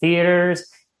in theaters.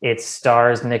 It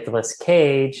stars Nicolas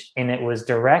Cage, and it was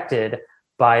directed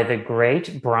by the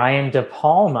great Brian De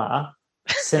Palma,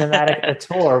 cinematic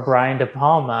auteur Brian De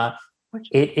Palma.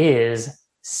 It is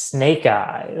Snake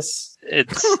Eyes.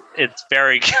 It's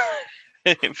very good.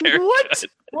 What?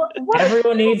 What?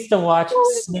 Everyone needs to watch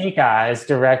Snake Eyes,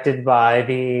 directed by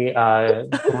the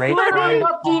great. We're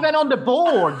not even on the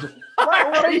board.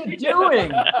 What are you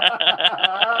doing?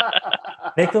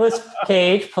 Nicolas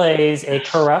Cage plays a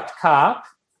corrupt cop,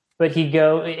 but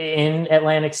in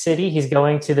Atlantic City. He's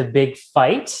going to the big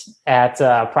fight at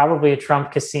probably a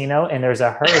Trump casino, and there's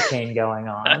a hurricane going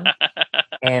on.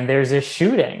 and there's a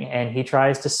shooting, and he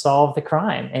tries to solve the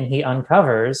crime, and he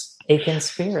uncovers a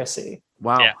conspiracy.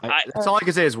 Wow. Yeah, That's all I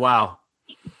can say is wow.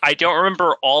 I don't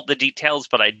remember all the details,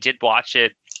 but I did watch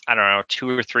it, I don't know, 2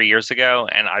 or 3 years ago,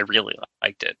 and I really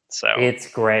liked it. So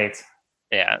It's great.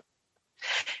 yeah.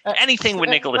 Anything with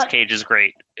Nicolas Cage is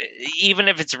great. Even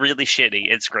if it's really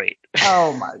shitty, it's great.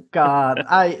 Oh my God.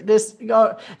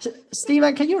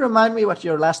 Steven, can you remind me what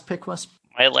your last pick was?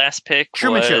 My last pick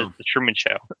Truman was Show. The Truman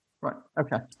Show. Right.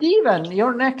 Okay. Steven,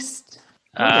 you're next.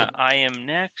 I am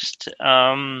next.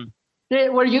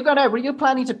 Were you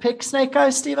planning to pick Snake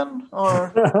Eyes, Steven?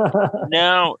 Or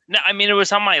No, I mean, it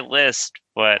was on my list,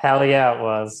 but Hell yeah, it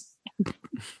was.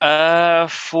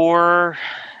 for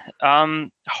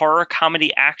horror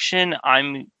comedy action,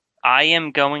 I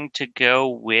am going to go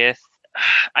with.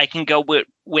 I can go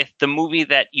with the movie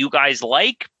that you guys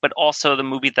like, but also the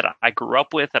movie that I grew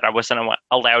up with that I wasn't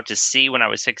allowed to see when I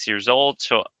was 6 years old.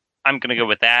 So I'm going to go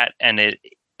with that. And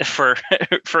for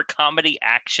comedy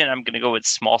action, I'm going to go with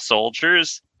Small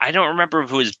Soldiers. I don't remember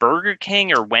if it was Burger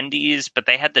King or Wendy's, but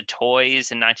they had the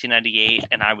toys in 1998,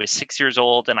 and I was 6 years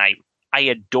old, and I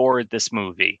adored this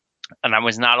movie. And I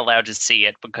was not allowed to see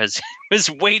it because it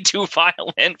was way too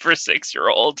violent for a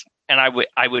 6-year-old. And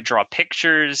I would draw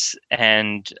pictures,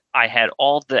 and I had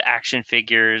all the action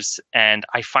figures, and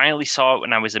I finally saw it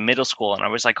when I was in middle school, and I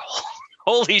was like,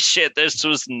 holy shit, this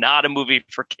was not a movie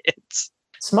for kids.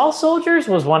 Small Soldiers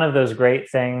was one of those great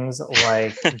things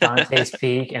like Dante's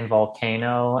Peak and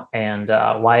Volcano and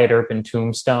Wyatt Earp and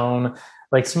Tombstone.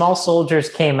 Like Small Soldiers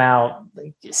came out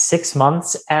like 6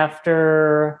 months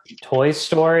after Toy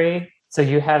Story. So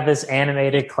you have this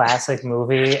animated classic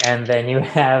movie, and then you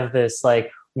have this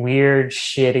like weird,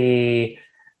 shitty,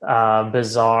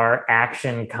 bizarre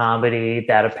action comedy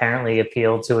that apparently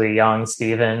appealed to a young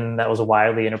Steven that was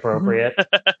wildly inappropriate.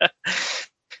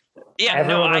 Yeah,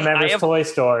 everyone remembers Toy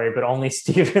Story, but only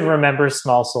Steven remembers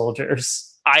Small Soldiers.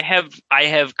 I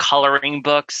have coloring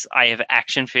books. I have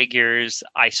action figures.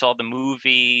 I saw the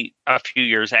movie a few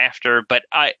years after, but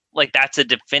that's a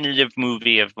definitive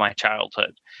movie of my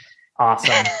childhood.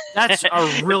 Awesome. That's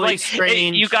a really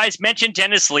strange. You guys mentioned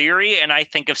Dennis Leary, and I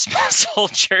think of Small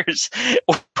Soldiers.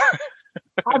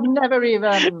 I've never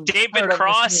even David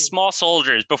Cross, Small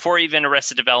Soldiers, before even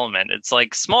Arrested Development. It's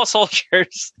like Small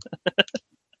Soldiers.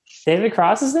 David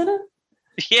Cross is in it?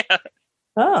 Yeah.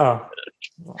 Oh.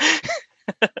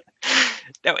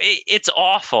 No, it's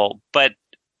awful, but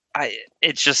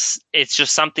it's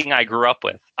just something I grew up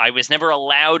with. I was never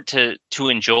allowed to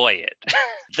enjoy it.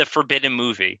 The forbidden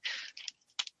movie.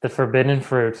 The forbidden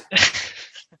fruit.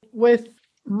 With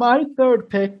my third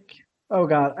pick, oh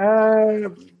God,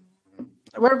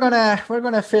 we're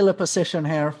gonna fill a position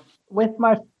here. With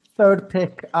my third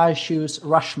pick, I choose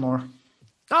Rushmore.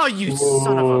 Oh, you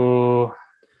son of a!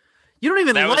 You don't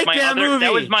even like that movie.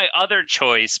 That was my other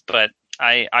choice, but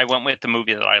I went with the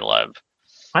movie that I love.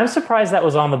 I'm surprised that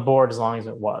was on the board as long as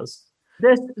it was.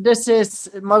 This is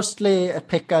mostly a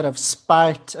pick out of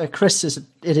spite. Chris,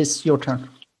 it is your turn.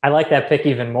 I like that pick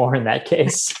even more in that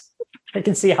case. I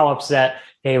can see how upset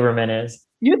Haberman is.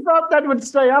 You thought that would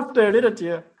stay up there, didn't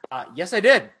you? Yes, I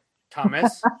did,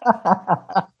 Thomas.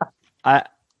 I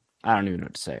don't even know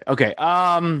what to say. Okay,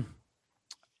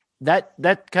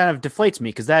 that kind of deflates me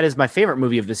because that is my favorite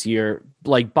movie of this year,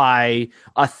 like by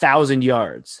 1,000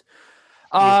 yards.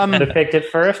 You should have picked it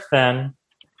first, then.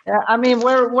 Yeah, I mean,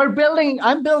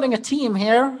 I'm building a team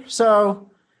here,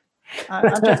 so I'm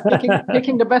just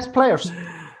picking the best players.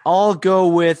 I'll go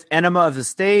with Enema of the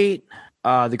State,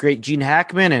 the great Gene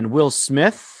Hackman and Will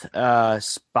Smith,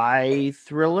 spy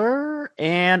thriller,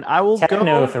 and I will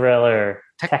Techno thriller.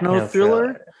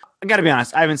 I gotta be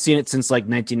honest, I haven't seen it since like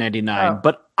 1999,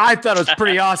 but I thought it was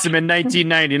pretty awesome in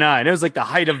 1999. It was like the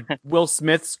height of Will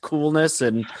Smith's coolness,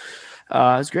 and it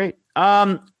was great.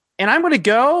 And I'm gonna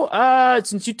go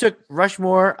since you took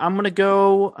Rushmore. I'm gonna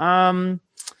go.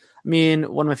 One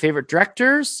of my favorite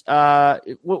directors.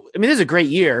 This is a great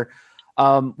year.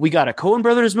 We got a Coen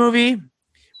Brothers movie.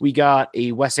 We got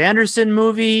a Wes Anderson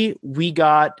movie. We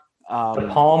got De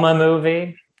Palma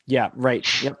movie. Yeah, right.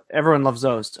 Yep, everyone loves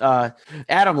those.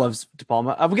 Adam loves De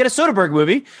Palma. We got a Soderbergh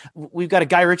movie. We've got a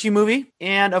Guy Ritchie movie,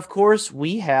 and of course,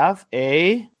 we have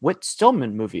a Whit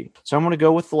Stillman movie. So I'm going to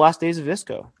go with The Last Days of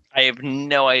Disco. I have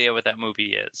no idea what that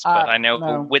movie is, but I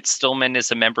know Whit Stillman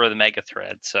is a member of the Mega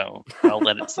Thread, so I'll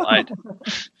let it slide.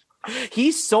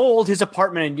 He sold his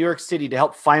apartment in New York City to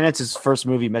help finance his first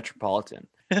movie, Metropolitan.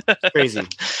 Crazy.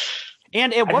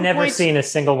 And at I've never seen a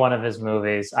single one of his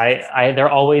movies. They're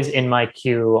always in my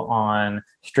queue on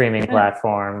streaming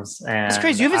platforms. And it's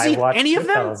crazy. You haven't seen any of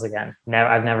them? Again.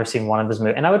 I've never seen one of his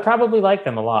movies, and I would probably like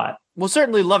them a lot. Well,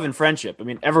 certainly Love and Friendship. I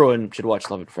mean, everyone should watch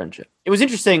Love and Friendship. It was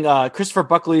interesting. Christopher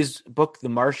Buckley's book, The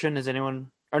Martian. Is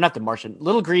anyone, or not The Martian?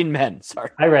 Little Green Men. Sorry,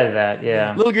 I read that.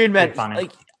 Yeah, Little Green Men.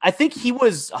 Like, I think he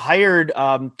was hired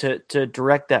to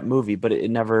direct that movie, but it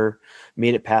never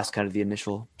made it past kind of the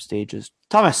initial stages.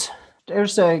 Thomas.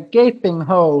 There's a gaping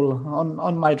hole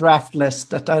on my draft list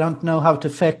that I don't know how to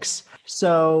fix.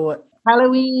 So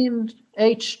Halloween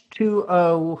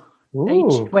H2O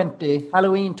H20.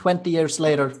 Halloween 20 years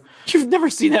later. You've never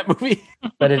seen that movie.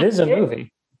 But it is a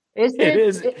movie. Is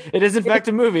it? It is in fact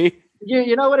a movie.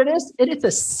 You know what it is? It is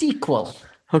a sequel.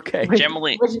 Okay.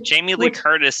 Jamie Lee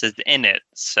Curtis is in it,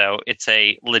 so it's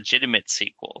a legitimate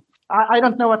sequel. I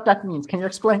don't know what that means. Can you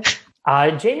explain?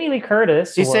 Jamie Lee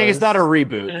Curtis. He's saying it's not a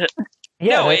reboot.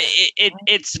 Yeah, no,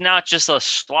 it's not just a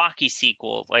schlocky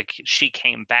sequel. Like, she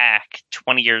came back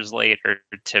 20 years later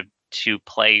to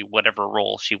play whatever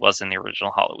role she was in the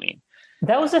original Halloween.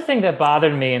 That was the thing that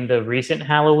bothered me in the recent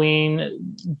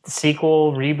Halloween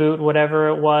sequel, reboot, whatever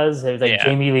it was. It was like,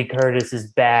 Jamie Lee Curtis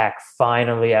is back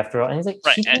finally after all. And he's like,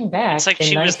 she came back it's like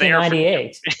in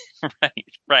 1998.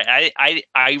 Right.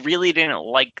 I really didn't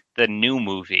like the new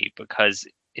movie because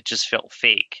it just felt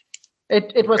fake.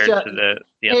 It was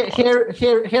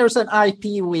here's an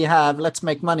IP we have. Let's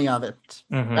make money of it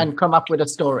and come up with a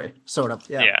story, sort of.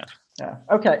 Yeah.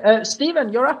 Okay,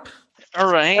 Steven, you're up. All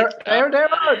right.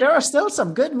 There are still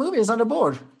some good movies on the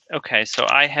board. Okay, so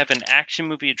I have an action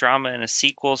movie, a drama, and a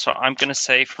sequel. So I'm going to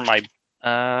say for my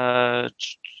a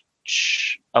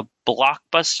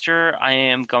blockbuster, I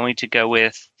am going to go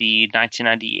with the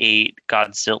 1998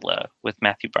 Godzilla with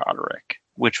Matthew Broderick,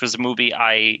 which was a movie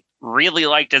I really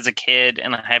liked as a kid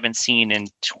and I haven't seen in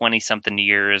 20-something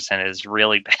years and is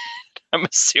really bad, I'm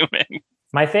assuming.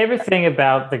 My favorite thing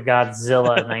about the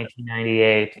Godzilla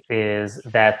 1998 is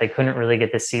that they couldn't really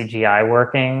get the CGI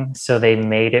working, so they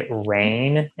made it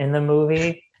rain in the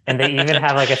movie. And they even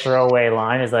have like a throwaway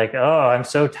line is like, "Oh, I'm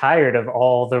so tired of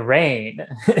all the rain."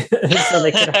 So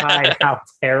they could hide how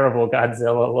terrible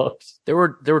Godzilla looked. There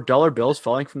were dollar bills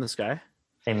falling from the sky.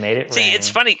 They made it rain. See, it's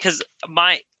funny because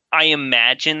I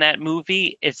imagine that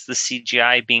movie, it's the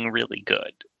CGI being really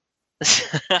good.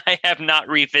 I have not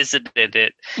revisited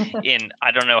it in I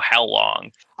don't know how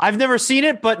long. I've never seen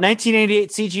it, but 1988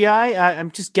 CGI, I'm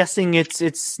just guessing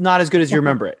it's not as good as you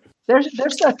remember it. There's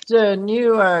that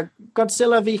new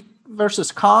Godzilla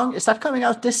versus Kong. Is that coming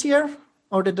out this year?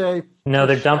 Or did they? No,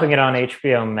 they're dumping it on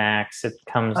HBO Max. It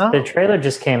comes. Oh. The trailer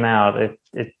just came out.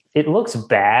 It looks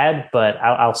bad, but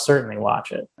I'll certainly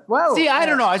watch it. Well, see, I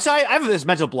don't know. So I have this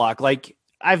mental block. Like,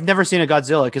 I've never seen a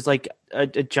Godzilla because like a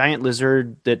giant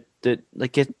lizard that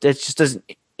like it just doesn't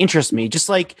interest me. Just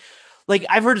like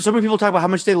I've heard so many people talk about how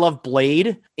much they love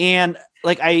Blade, and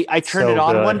like I turned it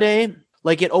on one day.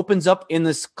 Like, it opens up in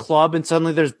this club and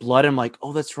suddenly there's blood. I'm like,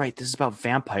 oh, that's right. This is about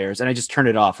vampires. And I just turned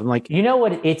it off. I'm like, you know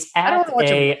what? It's at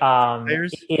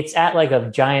it's at like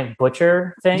a giant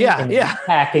butcher thing. Yeah.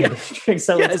 Packing district.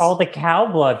 So it's all the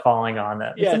cow blood falling on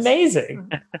them. It's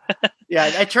amazing.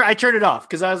 Yeah. I turned it off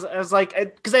because I was like,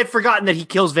 because I had forgotten that he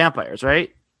kills vampires,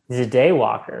 right? He's a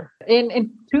daywalker.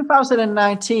 In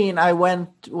 2019, I went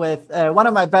with one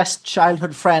of my best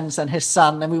childhood friends and his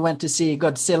son, and we went to see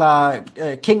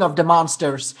Godzilla, King of the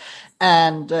Monsters.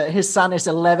 And his son is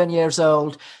 11 years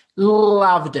old.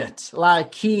 Loved it.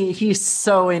 Like, he's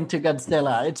so into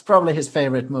Godzilla. It's probably his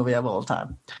favorite movie of all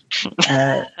time. Show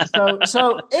him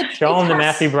the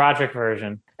Matthew Broderick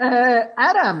version.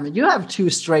 Adam, you have two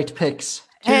straight picks.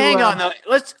 Hang on, though.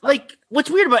 What's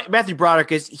weird about Matthew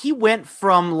Broderick is he went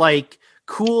from like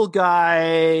cool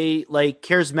guy, like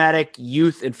charismatic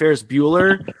youth in Ferris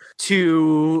Bueller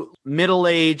to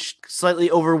middle-aged,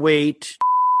 slightly overweight.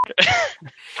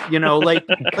 Like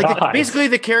basically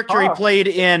the character he played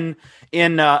in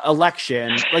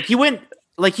Election. Like he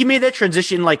made that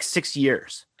transition in like 6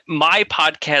 years. My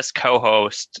podcast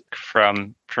co-host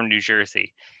from New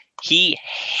Jersey, he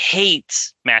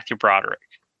hates Matthew Broderick.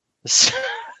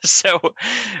 So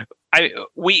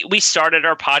we started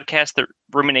our podcast, The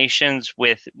Ruminations,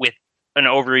 with an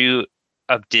overview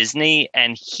of Disney,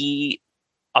 and he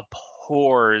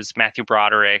abhors Matthew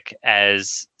Broderick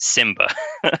as Simba.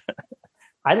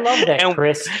 I love that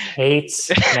Chris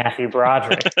hates Matthew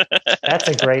Broderick. That's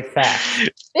a great fact.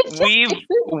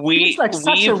 He's like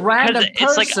such a random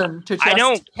person to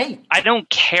just hate. I don't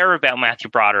care about Matthew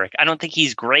Broderick. I don't think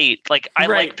he's great. Like, I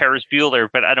like Ferris Bueller,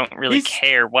 but I don't really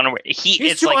care.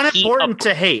 He's too unimportant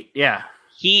to hate. Yeah.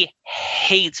 He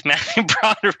hates Matthew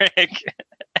Broderick.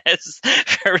 as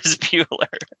Ferris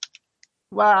Bueller.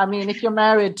 Well, I mean, if you're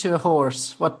married to a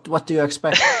horse, what do you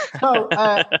expect? So,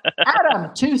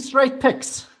 Adam, 2 straight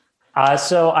picks.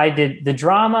 So I did the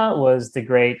drama was The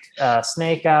Great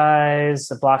Snake Eyes,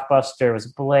 the blockbuster was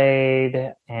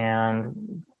Blade,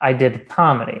 and I did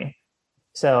comedy.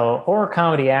 So horror,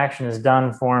 comedy, action is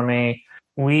done for me.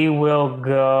 We will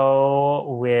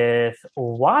go with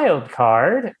Wild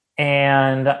Card,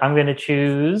 and I'm going to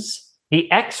choose the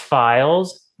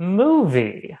X-Files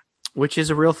movie, which is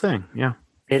a real thing. Yeah,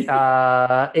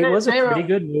 it was a pretty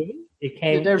good movie. It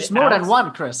came. There's more than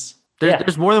one, Chris.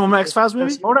 There's more than one X-Files movie?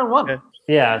 There's more than one. Okay.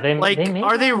 Yeah.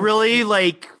 Are they really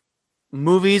like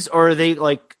movies, or are they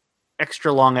like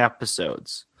extra long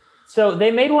episodes? So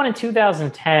they made one in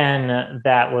 2010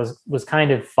 that was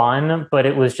kind of fun, but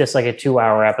it was just like a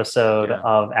 2-hour episode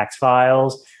of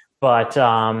X-Files. But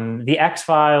the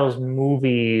X-Files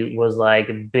movie was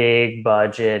like big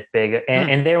budget,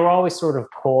 and they were always sort of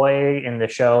coy in the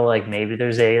show, like maybe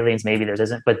there's aliens, maybe there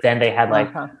isn't. But then they had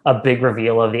like a big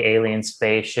reveal of the alien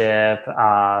spaceship.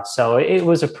 So it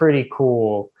was a pretty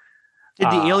cool. Did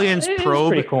the aliens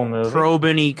probe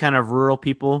any kind of rural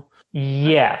people?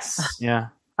 Yes. Yeah.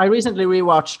 I recently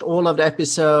rewatched all of the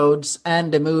episodes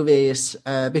and the movies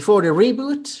before the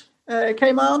reboot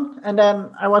came on, and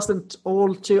then I wasn't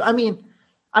all too. I mean,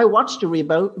 I watched the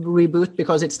reboot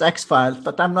because it's the X-Files,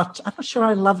 but I'm not sure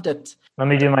I loved it. Let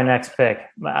me do my next pick.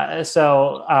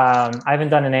 So I haven't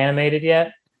done an animated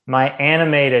yet. My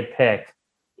animated pick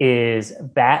is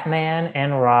Batman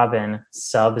and Robin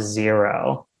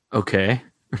Sub-Zero. Okay.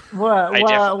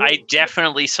 I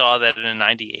definitely saw that in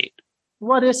 '98.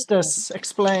 What is this?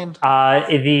 Explain.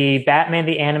 The Batman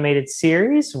the Animated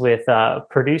Series, with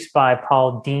produced by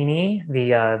Paul Dini,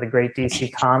 the great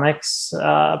DC Comics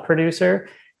producer,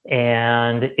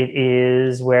 and it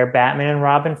is where Batman and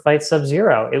Robin fight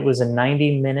Sub-Zero. It was a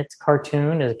 90-minute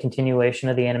cartoon, as a continuation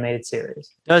of the animated series.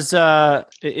 Is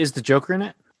the Joker in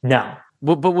it? No.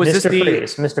 But was Mr.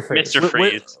 this Mr. Freeze? Mr.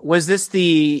 Freeze. Was this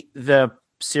the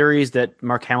series that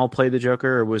Mark Hamill played the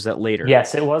Joker, or was that later?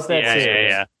 Yes, it was that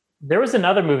series. Yeah. There was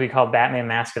another movie called Batman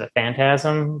Mask of the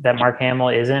Phantasm that Mark Hamill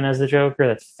is in as the Joker.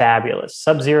 That's fabulous.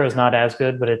 Sub-Zero is not as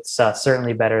good, but it's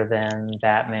certainly better than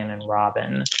Batman and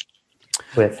Robin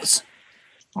with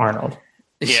Arnold.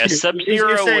 Yeah,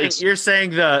 Sub-Zero You're saying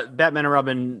the Batman and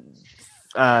Robin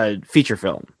feature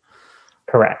film.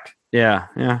 Correct. Yeah.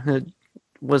 It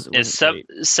was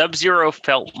Sub-Zero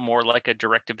felt more like a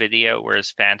direct-to-video, whereas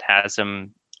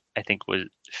Phantasm, I think,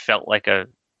 felt like a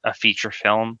feature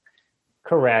film.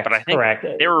 Correct. But I think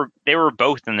they were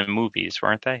both in the movies,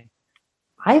 weren't they?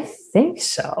 I think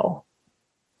so.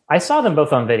 I saw them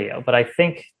both on video, but I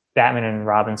think Batman and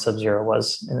Robin Sub-Zero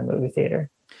was in the movie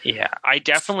theater. Yeah, I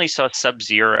definitely saw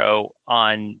Sub-Zero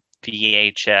on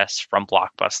VHS from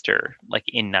Blockbuster, like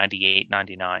in 98,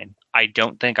 99. I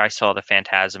don't think I saw the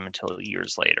Phantasm until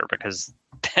years later, because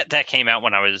that came out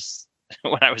when I was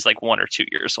like 1 or 2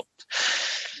 years old.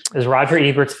 It was Roger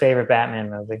Ebert's favorite Batman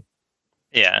movie.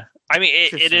 Yeah. I mean,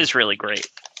 it is really great.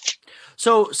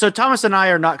 So Thomas and I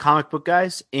are not comic book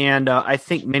guys, and I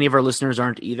think many of our listeners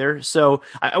aren't either. So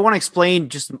I want to explain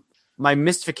just my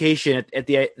mystification at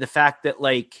the fact that,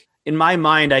 like, in my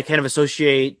mind, I kind of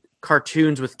associate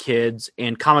cartoons with kids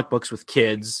and comic books with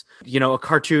kids. You know, a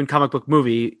cartoon comic book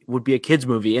movie would be a kid's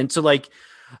movie. And so like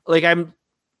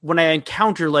when I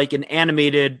encounter like an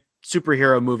animated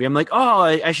superhero movie, I'm like, oh,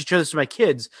 I should show this to my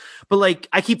kids. But like,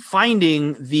 I keep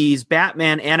finding these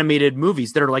Batman animated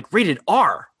movies that are like rated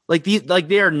R. Like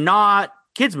they are not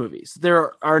kids movies.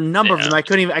 There are a number of them I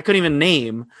couldn't even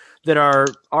name that are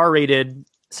R-rated.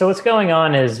 So what's going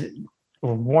on is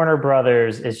Warner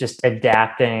Brothers is just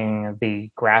adapting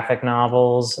the graphic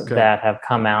novels that have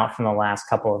come out from the last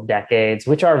couple of decades,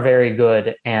 which are very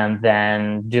good, and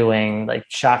then doing like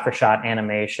shot for shot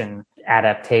animation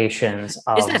adaptations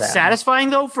of Isn't that satisfying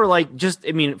though? For like, just,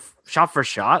 I mean, shot for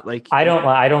shot, like I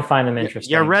don't find them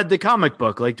interesting. You read the comic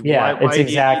book, like why it's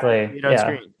exactly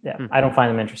screen? I don't find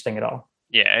them interesting at all.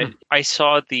 Yeah, I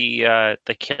saw the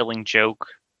Killing Joke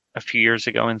a few years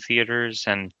ago in theaters,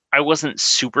 and I wasn't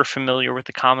super familiar with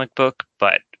the comic book,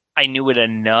 but I knew it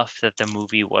enough that the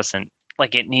movie wasn't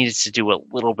like, it needed to do a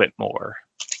little bit more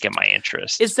to get my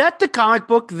interest. Is that the comic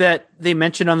book that they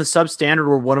mentioned on the substandard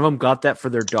where one of them got that for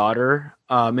their daughter?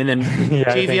 And then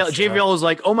JVL was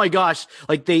like, oh my gosh,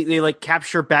 like they like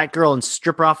capture Batgirl and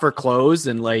strip her off her clothes,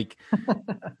 and like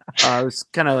it's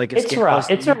kind of like it's rough.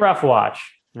 It's a rough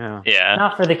watch. Yeah.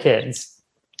 Not for the kids.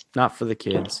 Not for the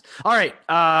kids. All right.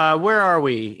 Where are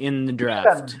we in the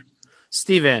draft?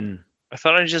 Steven. I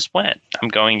thought I just went. I'm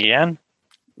going again.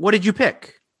 What did you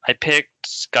pick? I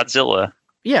picked Godzilla.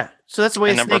 Yeah, so that's the way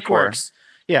And a number snake 4. works.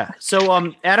 Yeah.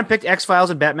 So Adam picked X-Files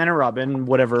and Batman and Robin,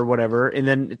 whatever, and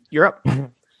then you're up.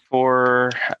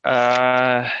 For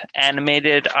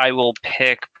animated, I will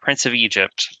pick Prince of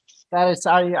Egypt. That is,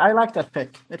 I like that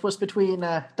pick. It was between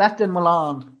that and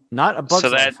Milan. Not A Bug's So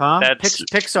Life, huh? that's-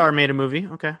 Pixar made a movie.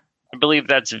 Okay. I believe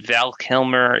that's Val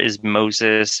Kilmer is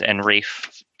Moses and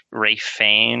Rafe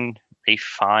Fiennes. I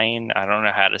don't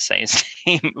know how to say his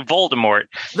name. Voldemort.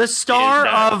 The star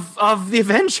Is, of the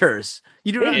Avengers.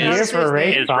 You do not Big know how year to say for his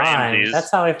Ray name. is Fine. Ramses.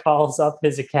 That's how he follows up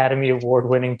his Academy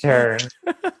Award-winning turn.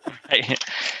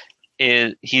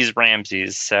 He's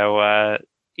Ramses. So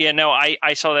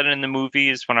I saw that in the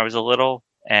movies when I was a little,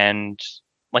 and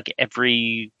like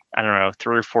every, I don't know,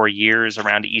 3 or 4 years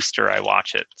around Easter I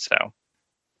watch it. So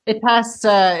It has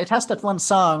that one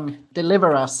song,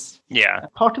 "Deliver Us." yeah.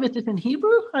 Part of it is in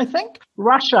Hebrew, I think.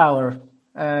 "Rush Hour"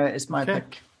 is my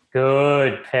pick.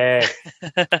 Good pick.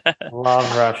 Love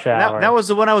Rush Hour. That was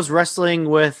the one I was wrestling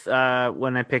with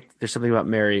when I picked There's Something About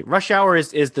Mary. Rush Hour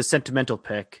is the sentimental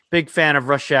pick. Big fan of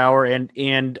Rush Hour,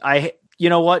 and I, you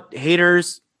know what,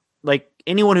 haters, like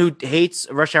anyone who hates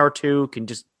Rush Hour 2 can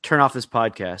just turn off this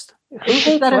podcast. Who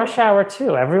hates Rush Hour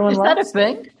 2? Everyone Is loves that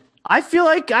a thing? I feel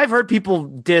like I've heard people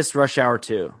diss Rush Hour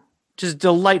 2. Just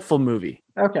delightful movie.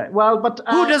 Okay, well, but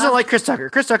Who doesn't like Chris Tucker?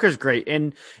 Chris Tucker's great,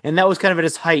 and that was kind of at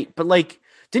his height. But like,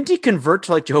 didn't he convert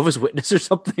to like Jehovah's Witness or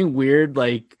something weird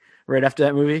like right after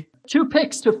that movie? 2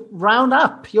 picks to round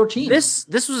up your team. This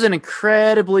was an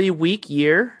incredibly weak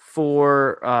year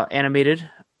for animated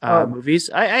movies.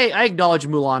 I acknowledge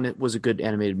Mulan was a good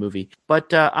animated movie,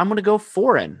 but I'm going to go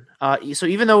foreign. So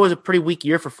even though it was a pretty weak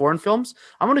year for foreign films,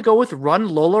 I'm going to go with Run,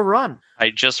 Lola, Run. I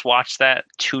just watched that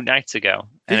 2 nights ago,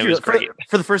 and it was great.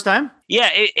 For the first time? Yeah,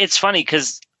 it's funny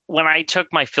because when I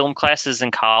took my film classes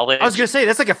in college, I was going to say,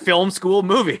 that's like a film school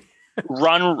movie.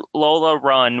 Run, Lola,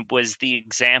 Run was the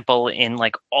example in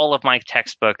like all of my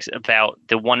textbooks about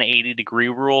the 180-degree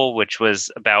rule, which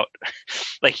was about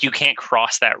like you can't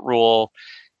cross that rule.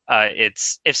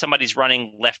 It's if somebody's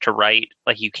running left to right,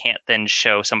 like you can't then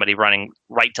show somebody running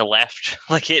right to left.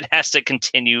 Like it has to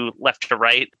continue left to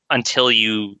right until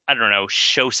you, I don't know,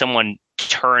 show someone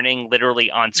turning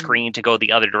literally on screen to go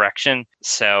the other direction.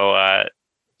 So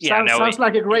sounds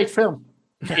like a great film.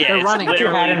 Yeah, They're running. What you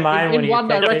had in mind when you one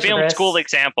picked the direction. film Chris? school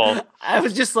example. I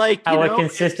was just like, How it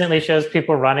consistently shows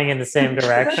people running in the same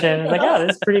direction. Like, oh,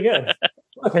 this is pretty good.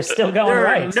 Look, they're still going there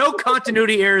right. are no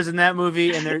continuity errors in that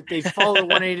movie, and they follow the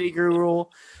 180-degree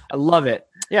rule. I love it.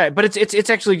 Yeah, but it's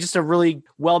actually just a really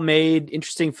well-made,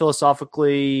 interesting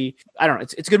philosophically. I don't know.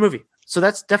 It's a good movie. So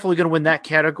that's definitely going to win that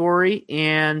category.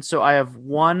 And so I have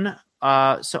one.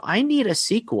 So I need a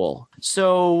sequel.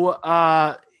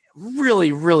 So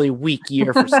really, really weak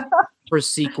year for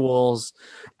sequels.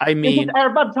 I mean, is it Air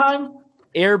Bud time?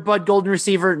 Air Bud Golden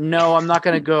Receiver. No, I'm not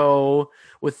going to go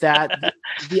with that.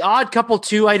 The Odd Couple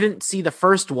 2. I didn't see the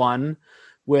first one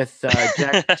with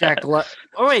Jack.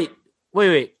 Oh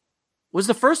wait. Was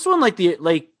the first one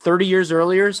like 30 years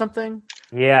earlier or something?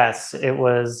 Yes, it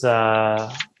was.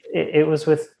 It was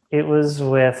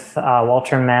with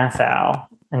Walter Matthau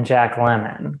and Jack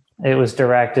Lemmon. It was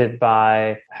directed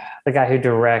by the guy who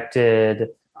directed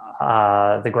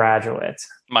The Graduate.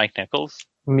 Mike Nichols.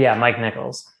 Yeah, Mike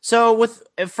Nichols. So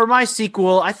for my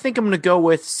sequel, I think I'm going to go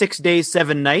with 6 Days,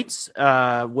 7 Nights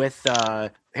with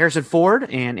Harrison Ford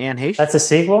and Anne Heche. That's a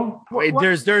sequel? Wait,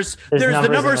 there's the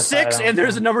number 6 and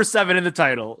there's a number 7 in the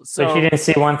title. So but you didn't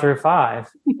see 1 through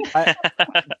 5.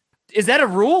 Is that a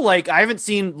rule? Like, I haven't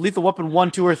seen Lethal Weapon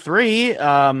 1, 2, or 3.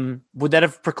 Would that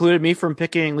have precluded me from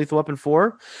picking Lethal Weapon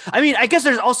 4? I mean, I guess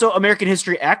there's also American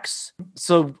History X.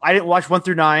 So I didn't watch 1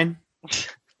 through 9.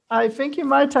 I think you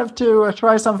might have to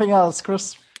try something else,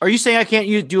 Chris. Are you saying I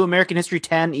can't do American History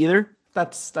 10 either?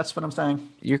 That's what I'm saying.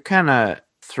 You're kind of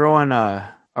throwing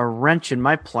a wrench in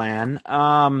my plan.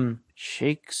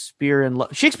 Shakespeare in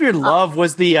Love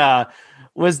was the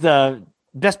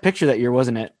best picture that year,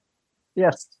 wasn't it?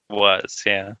 Yes.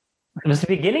 Yeah. It was the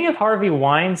beginning of Harvey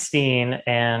Weinstein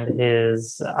and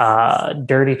his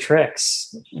dirty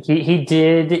tricks. He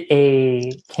did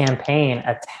a campaign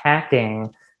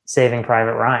attacking Saving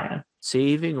Private Ryan.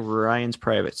 Saving Ryan's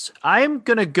Privates. I'm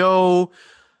going to go...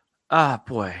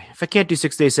 if I can't do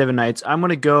 6 Days, 7 Nights, I'm going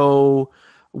to go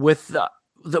with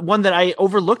the one that I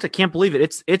overlooked. I can't believe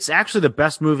it. It's actually the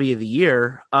best movie of the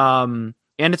year. And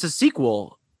it's a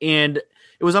sequel. And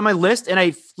it was on my list, and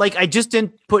I just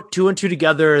didn't put 2 and 2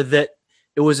 together that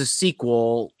it was a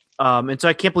sequel. And so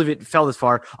I can't believe it fell this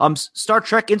far. Star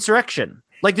Trek Insurrection.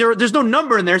 Like there's no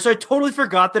number in there, so I totally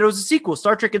forgot that it was a sequel.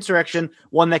 Star Trek Insurrection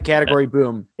won that category.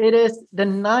 Boom. It is the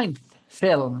 9th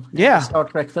film in the Star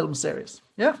Trek film series.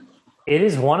 Yeah. It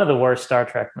is one of the worst Star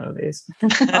Trek movies.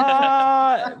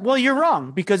 Well, you're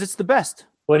wrong because it's the best.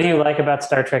 What do you like about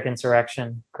Star Trek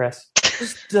Insurrection, Chris?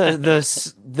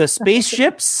 The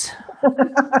spaceships.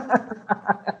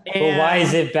 Well, why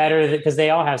is it better? Because they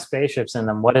all have spaceships in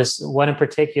them. What in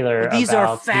particular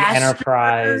about the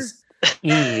Enterprise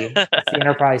E? The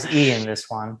Enterprise E in this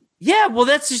one. Yeah, well,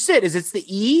 that's just it. It's the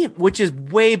E, which is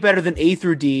way better than A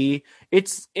through D.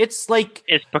 It's like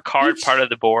is Picard part of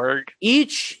the Borg?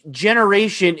 Each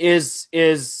generation is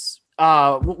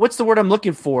what's the word I'm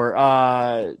looking for?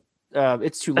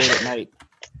 It's too late at night.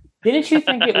 Didn't you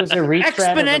think it was a retread?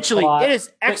 Exponentially, it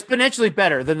is exponentially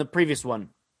better than the previous one.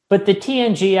 But the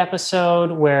TNG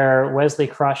episode where Wesley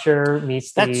Crusher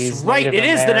meets That's right. Native it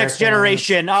is Americans. The Next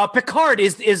Generation. Picard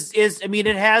is. I mean,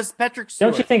 it has Patrick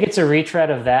Stewart. Don't you think it's a retread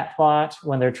of that plot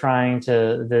when they're trying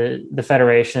to the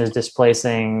Federation is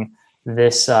displacing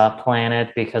this planet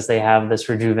because they have this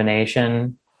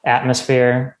rejuvenation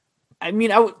atmosphere? I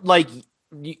mean, I would like.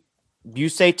 You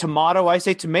say tomato, I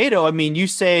say tomato. I mean, you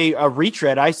say a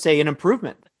retread, I say an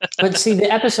improvement. But see,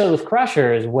 the episode with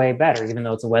Crusher is way better, even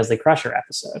though it's a Wesley Crusher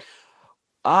episode.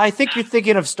 I think you're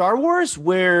thinking of Star Wars,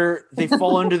 where they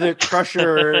fall under the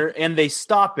Crusher and they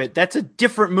stop it. That's a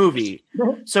different movie.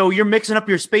 So you're mixing up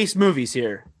your space movies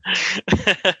here.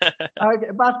 Okay,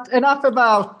 but enough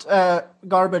about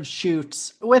garbage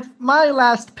shoots. With my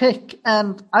last pick,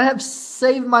 and I have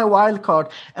saved my wild card,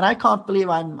 and I can't believe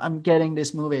I'm getting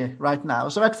this movie right now.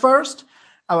 So at first,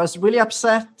 I was really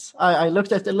upset. I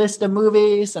looked at the list of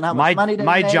movies and how much money they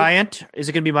made. Giant? Is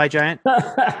it going to be My Giant?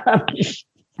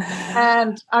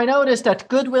 And I noticed that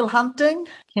Good Will Hunting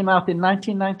came out in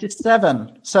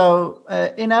 1997, so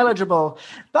ineligible.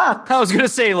 But I was going to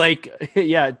say,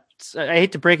 yeah, I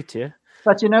hate to break it to you.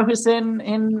 But you know who's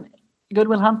in Good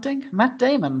Will Hunting? Matt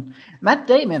Damon. Matt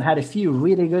Damon had a few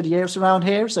really good years around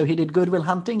here, so he did Good Will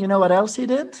Hunting. You know what else he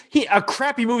did? A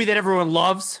crappy movie that everyone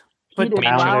loves. But he did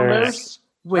Rounders.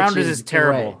 Rounders is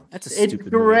terrible. Great. That's a stupid It's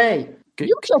great. Movie.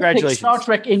 You Congratulations. Star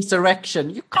Trek Insurrection.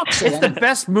 You can't say it's the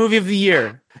best movie of the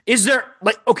year. Is there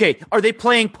are they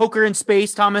playing poker in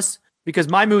space, Thomas? Because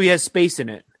my movie has space in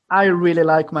it. I really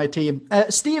like my team.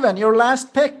 Steven, your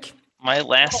last pick. My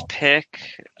last pick.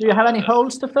 Do you have any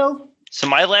holes to fill? So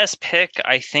my last pick,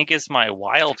 I think, is my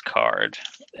wild card.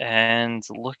 And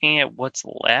looking at what's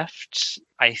left,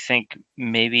 I think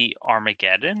maybe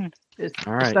Armageddon. Is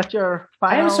right. that your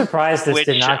final? I am surprised this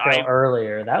did not go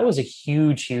earlier. That was a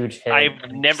huge hit.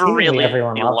 I've never really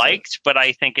liked, but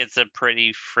I think it's a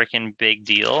pretty freaking big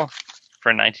deal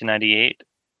for 1998.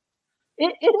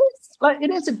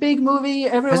 It is a big movie.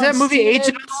 Everyone has that movie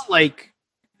aged?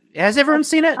 Has everyone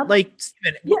seen it?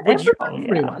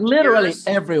 Everyone, literally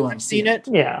everyone seen it.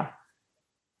 Yeah.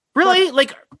 Really?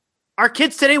 Are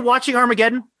kids today watching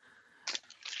Armageddon?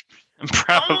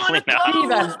 Probably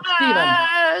not.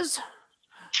 Steven.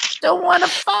 Don't want to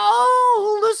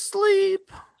fall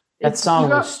asleep. That song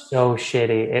was so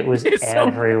shitty. It was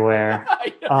everywhere.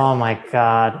 Oh my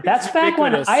God. That's back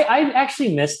when I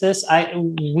actually missed this.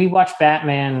 We watched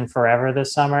Batman Forever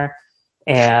this summer,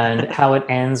 and how it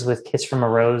ends with Kiss from a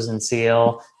Rose and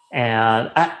Seal.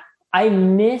 And I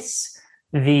miss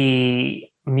the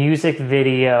music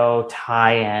video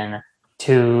tie-in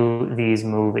to these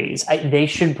movies. They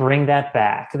should bring that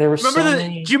back. There were Do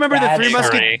you remember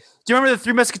the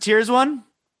Three Musketeers one?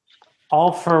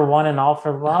 All for One and All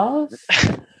for Love?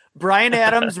 Bryan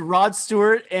Adams, Rod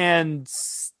Stewart, and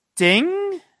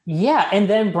Sting? Yeah, and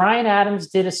then Bryan Adams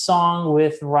did a song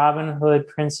with Robin Hood,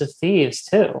 Prince of Thieves,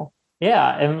 too.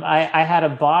 Yeah, and I had a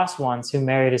boss once who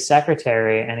married a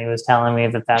secretary, and he was telling me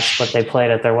that that's what they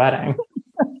played at their wedding.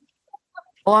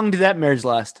 How long did that marriage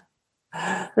last?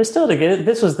 They're still together.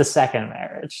 This was the second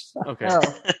marriage. Okay.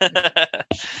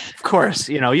 Of course,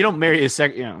 you don't marry a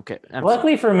second. Okay.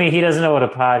 Luckily for me, he doesn't know what a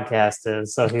podcast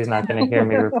is, so he's not going to hear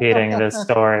me repeating this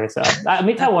story. So let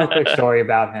me tell one quick story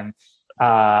about him.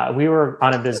 We were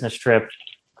on a business trip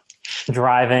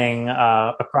driving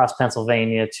across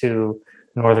Pennsylvania to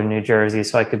northern New Jersey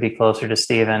so I could be closer to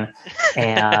Steven.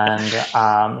 And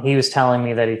he was telling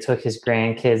me that he took his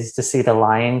grandkids to see the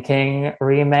Lion King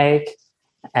remake.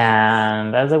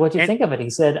 And I was like, what do you think of it?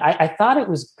 He said, I thought it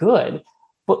was good.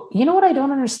 But you know what I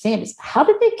don't understand is how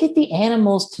did they get the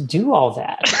animals to do all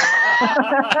that?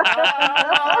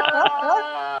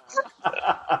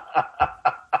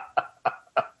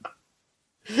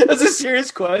 That's a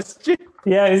serious question.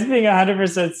 Yeah, he's being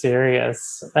 100%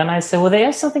 serious. And I said, well, they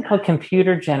have something called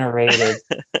computer-generated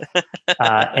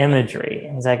imagery.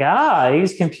 And he's like, they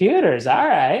use computers. All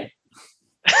right.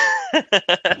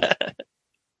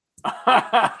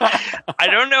 I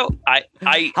don't know.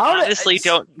 I honestly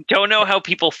don't know how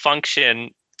people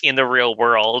function in the real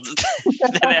world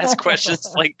than ask questions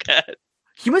like that.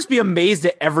 He must be amazed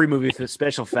at every movie with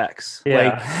special effects. Yeah.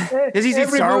 Like, has he seen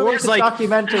Star Wars? Like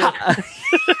documentary.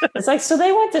 It's like, so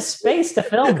they went to space to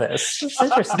film this. It's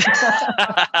interesting.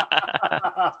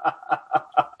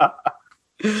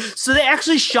 So they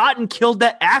actually shot and killed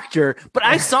that actor, but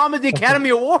I saw him at the Academy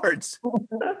Awards.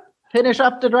 Finish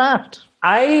up the draft.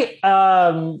 I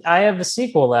have the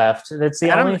sequel left. That's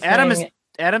the only thing.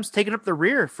 Adam's taking up the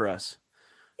rear for us.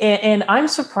 And I'm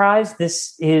surprised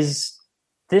this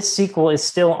sequel is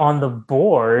still on the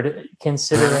board,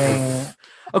 considering.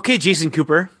 Okay, Jason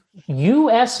Cooper.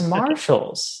 U.S.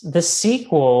 Marshals, the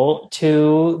sequel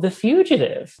to The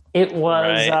Fugitive. It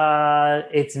was.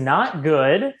 It's not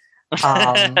good.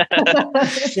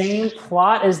 Same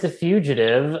plot as The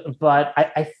Fugitive, but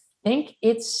I think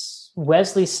it's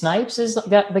Wesley Snipes is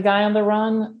the guy on the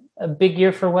run. A big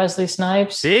year for Wesley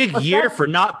Snipes. Big year for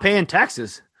not paying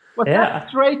taxes. Was that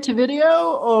straight to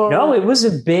video or no? It was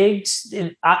a big.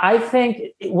 I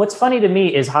think what's funny to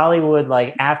me is Hollywood,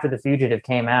 like after The Fugitive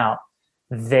came out,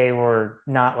 they were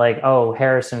not like, oh,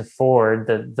 Harrison Ford,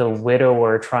 the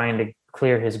widower trying to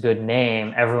clear his good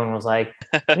name. Everyone was like,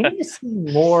 we need to see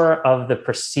more of the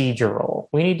procedural.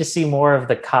 We need to see more of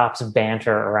the cops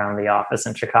banter around the office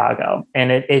in Chicago.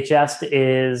 And it just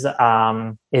is,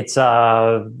 it's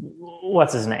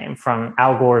what's his name from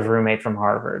Al Gore's roommate from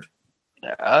Harvard,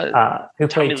 who played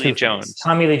Tommy Lee Jones.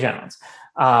 Tommy Lee Jones.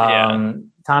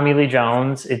 Tommy Lee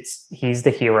Jones. He's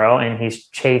the hero, and he's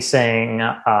chasing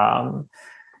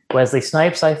Wesley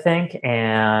Snipes, I think,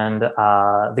 and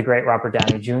the great Robert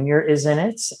Downey Jr. is in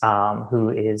it, who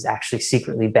is actually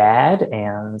secretly bad,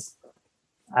 and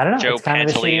I don't know. Joe it's kind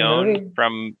Pantoliano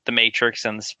from The Matrix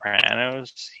and The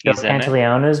Sopranos. Joe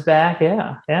Pantoliano's back,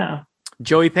 yeah.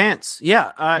 Joey Pants,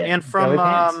 and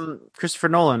from Christopher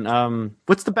Nolan.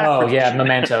 What's the back? Oh yeah,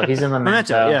 Memento. He's in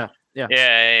Memento.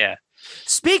 Yeah.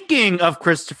 Speaking of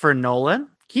Christopher Nolan,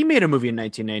 he made a movie in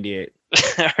 1998.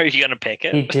 Are you gonna pick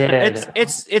it? He did.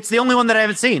 It's the only one that I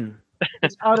haven't seen.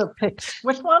 It's out of picks.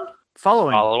 Which one?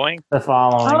 Following. The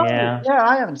Following. Yeah,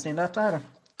 I haven't seen that either.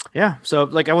 Yeah, so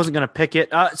like I wasn't gonna pick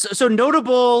it. So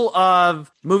notable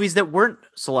movies that weren't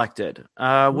selected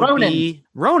would be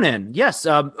Ronin. Yes,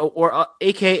 or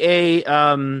AKA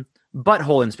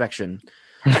Butthole Inspection.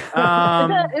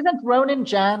 Isn't Ronin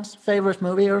Jan's favorite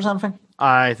movie or something?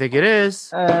 I think it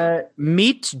is.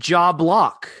 Meet Job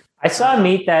Lock. I saw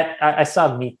Meet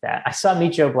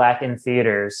Joe Black in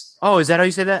theaters. Oh, is that how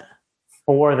you say that?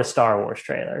 For the Star Wars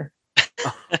trailer.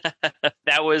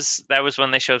 That was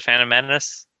when they showed Phantom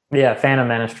Menace. Yeah, Phantom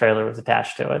Menace trailer was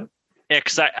attached to it. Yeah,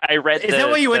 because I read. Is that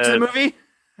why you went to the movie?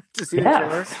 To see the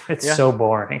trailer? It's so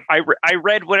boring. I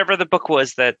read whatever the book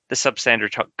was that the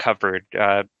Substandard covered.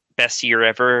 Best Year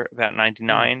Ever, about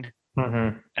 99.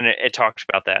 Mm-hmm. And it talked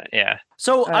about that, yeah.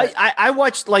 So I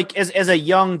watched, like, as a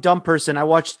young, dumb person, I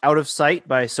watched Out of Sight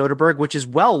by Soderbergh, which is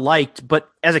well-liked, but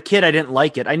as a kid, I didn't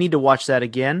like it. I need to watch that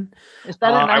again. Is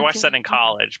that I watched that in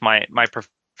college. My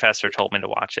professor told me to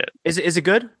watch it. Is it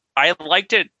good? I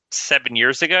liked it 7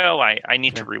 years ago. I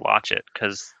need to rewatch it,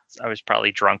 because I was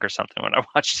probably drunk or something when I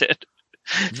watched it.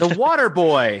 The Water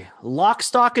Boy, Lock,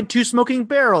 Stock, and Two Smoking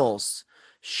Barrels.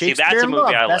 Shakespeare that's a movie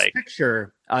Love, I Best like.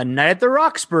 Picture. Night at the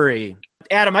Roxbury.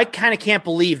 Adam, I kind of can't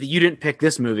believe that you didn't pick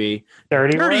this movie.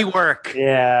 Dirty Work.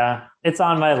 Yeah, it's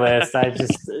on my list.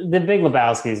 The Big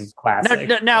Lebowski is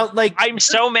classic. Now, like, I'm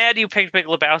so mad you picked Big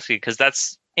Lebowski, because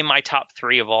that's in my top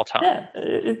 3 of all time.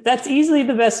 Yeah, that's easily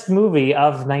the best movie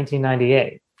of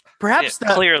 1998. Perhaps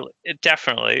clearly,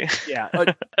 definitely. Yeah.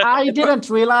 I didn't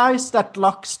realize that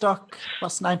Lock, Stock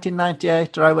was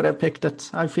 1998, or I would have picked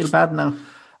it. I feel bad now.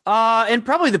 And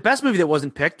probably the best movie that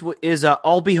wasn't picked is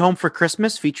I'll Be Home for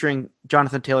Christmas, featuring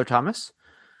Jonathan Taylor Thomas.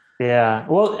 Yeah.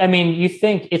 Well, I mean,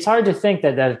 it's hard to think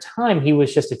that at the time he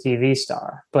was just a TV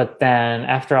star, but then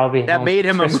after I'll Be Home made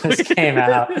him for Christmas came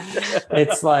out,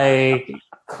 it's like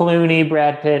Clooney,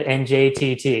 Brad Pitt, and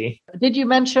JTT. Did you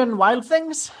mention Wild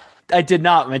Things? I did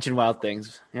not mention Wild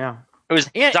Things. Yeah.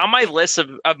 It's on my list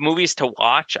of movies to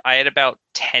watch. I had about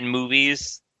 10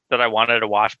 movies that I wanted to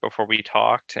watch before we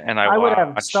talked, and I would watched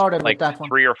have started like with that one.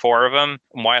 3 or 4 of them.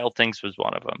 Wild Things was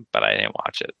one of them, but I didn't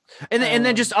watch it. And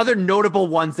then just other notable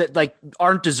ones that like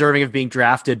aren't deserving of being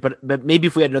drafted, but maybe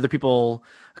if we had another couple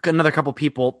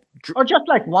people, or just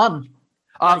like one.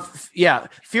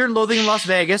 Fear and Loathing in Las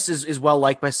Vegas is well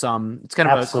liked by some. It's kind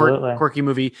of a quirky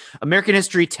movie. American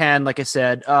History 10, like I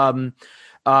said. I'm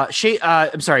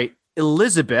sorry,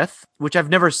 Elizabeth, which I've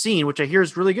never seen, which I hear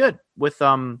is really good with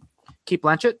Keith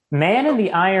Blanchett. Man in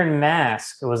the Iron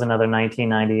Mask was another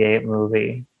 1998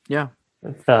 movie. Yeah.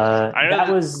 That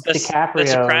was DiCaprio. The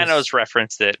Sopranos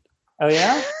referenced it. Oh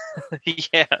yeah.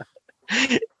 Yeah.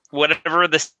 Whatever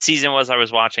the season was I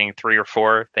was watching, 3 or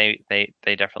 4, they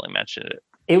definitely mentioned it.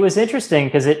 It was interesting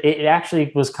because it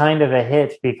actually was kind of a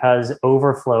hit because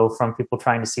overflow from people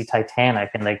trying to see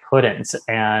Titanic and they couldn't.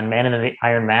 And Man in the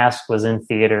Iron Mask was in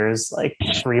theaters like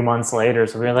 3 months later.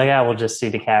 So we were like, we'll just see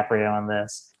DiCaprio on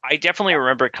this. I definitely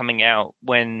remember it coming out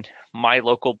when my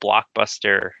local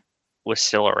Blockbuster was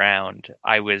still around.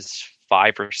 I was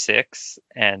 5 or 6,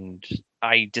 and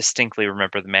I distinctly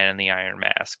remember The Man in the Iron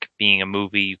Mask being a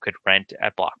movie you could rent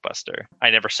at Blockbuster. I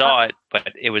never saw it,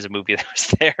 but it was a movie that was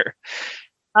there.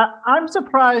 I'm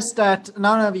surprised that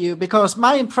none of you, because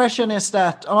my impression is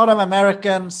that a lot of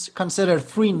Americans consider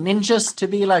Three Ninjas to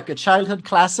be like a childhood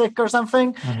classic or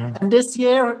something. Mm-hmm. And this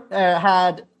year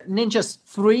had Ninjas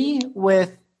 3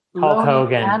 with Hulk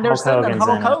Hogan. Anderson and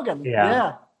Hulk Hogan.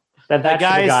 Yeah. That should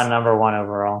have gone number 1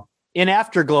 overall. In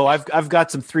Afterglow, I've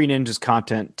got some Three Ninjas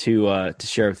content to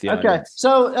share with the audience. Okay,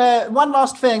 so one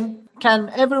last thing.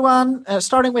 Can everyone,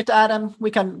 starting with Adam,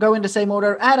 we can go in the same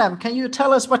order. Adam, can you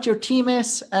tell us what your team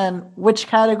is and which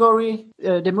category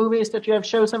the movies that you have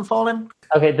chosen fall in?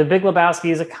 Okay, The Big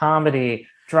Lebowski is a comedy.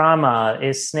 Drama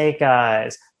is Snake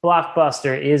Eyes.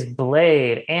 Blockbuster is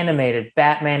Blade. Animated,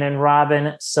 Batman and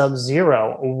Robin,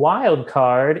 Sub-Zero. Wild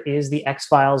Card is the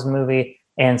X-Files movie.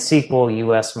 And sequel,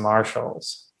 U.S.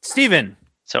 Marshals. Steven.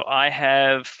 So I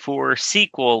have for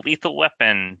sequel, Lethal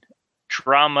Weapon.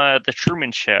 Drama, The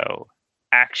Truman Show.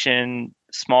 Action,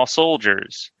 Small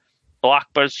Soldiers.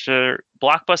 Blockbuster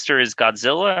is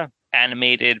Godzilla.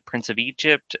 Animated, Prince of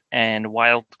Egypt. And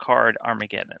Wild Card,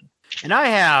 Armageddon. And I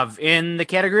have, in the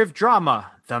category of drama,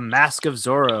 The Mask of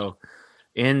Zorro.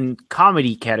 In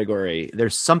comedy category,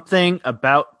 There's Something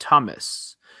About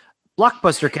Thomas.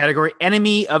 Blockbuster category,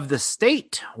 Enemy of the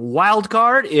State. Wild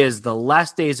Card is The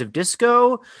Last Days of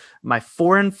Disco. My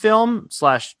foreign film /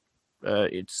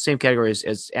 it's same category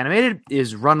as animated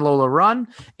is Run Lola Run.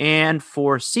 And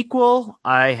for sequel,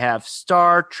 I have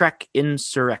Star Trek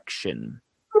Insurrection.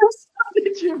 How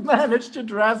did you manage to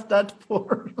draft that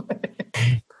poorly?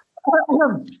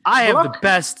 I have the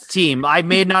best team. I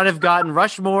may not have gotten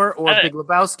Rushmore or Big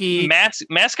Lebowski.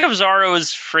 Mask of Zorro is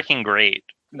freaking great.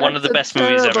 One of the best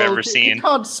movies I've ever seen. You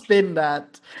can't spin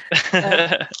that.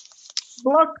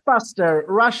 Blockbuster,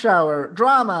 Rush Hour,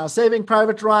 Drama, Saving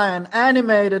Private Ryan,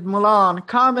 Animated, Mulan,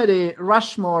 Comedy,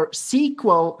 Rushmore,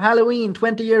 Sequel, Halloween,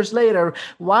 20 Years Later,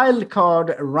 Wild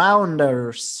Card,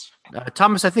 Rounders.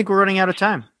 Thomas, I think we're running out of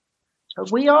time.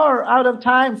 We are out of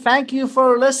time. Thank you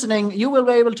for listening. You will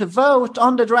be able to vote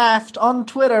on the draft on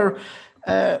Twitter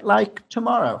like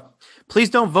tomorrow. Please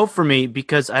don't vote for me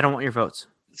because I don't want your votes.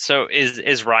 So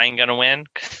is Ryan going to win?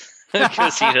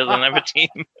 Because he doesn't have a team.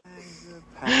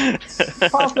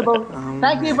 Possible.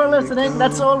 Thank you for listening.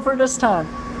 That's all for this time.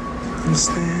 I'm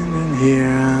standing here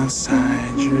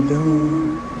outside your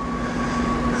door.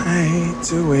 I hate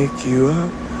to wake you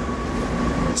up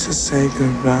to say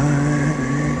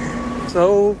goodbye.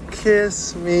 So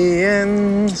kiss me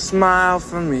and smile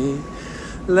for me.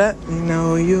 Let me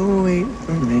know you'll wait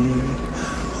for me.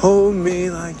 Hold me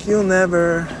like you'll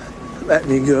never let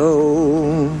me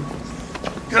go.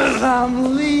 'Cause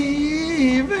I'm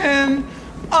leaving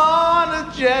on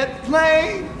a jet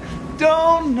plane.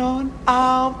 Don't know when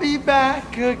I'll be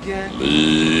back again.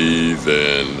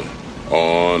 Leaving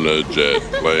on a jet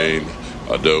plane.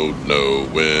 I don't know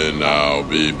when I'll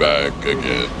be back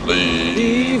again.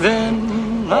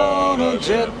 Leaving on a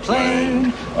jet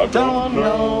plane. I don't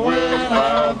know when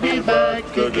I'll be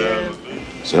back again.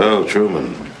 So,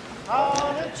 Truman,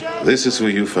 this is who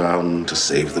you found to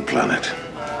save the planet.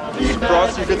 Mr.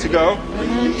 Frost, you good to go?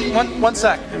 One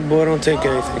sec. Boy, don't take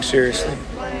anything seriously.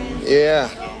 Yeah.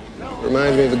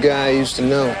 Reminds me of a guy I used to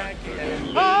know.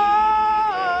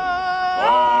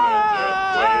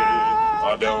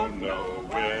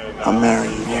 I'm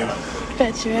marrying you.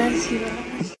 Bet your ass you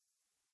are.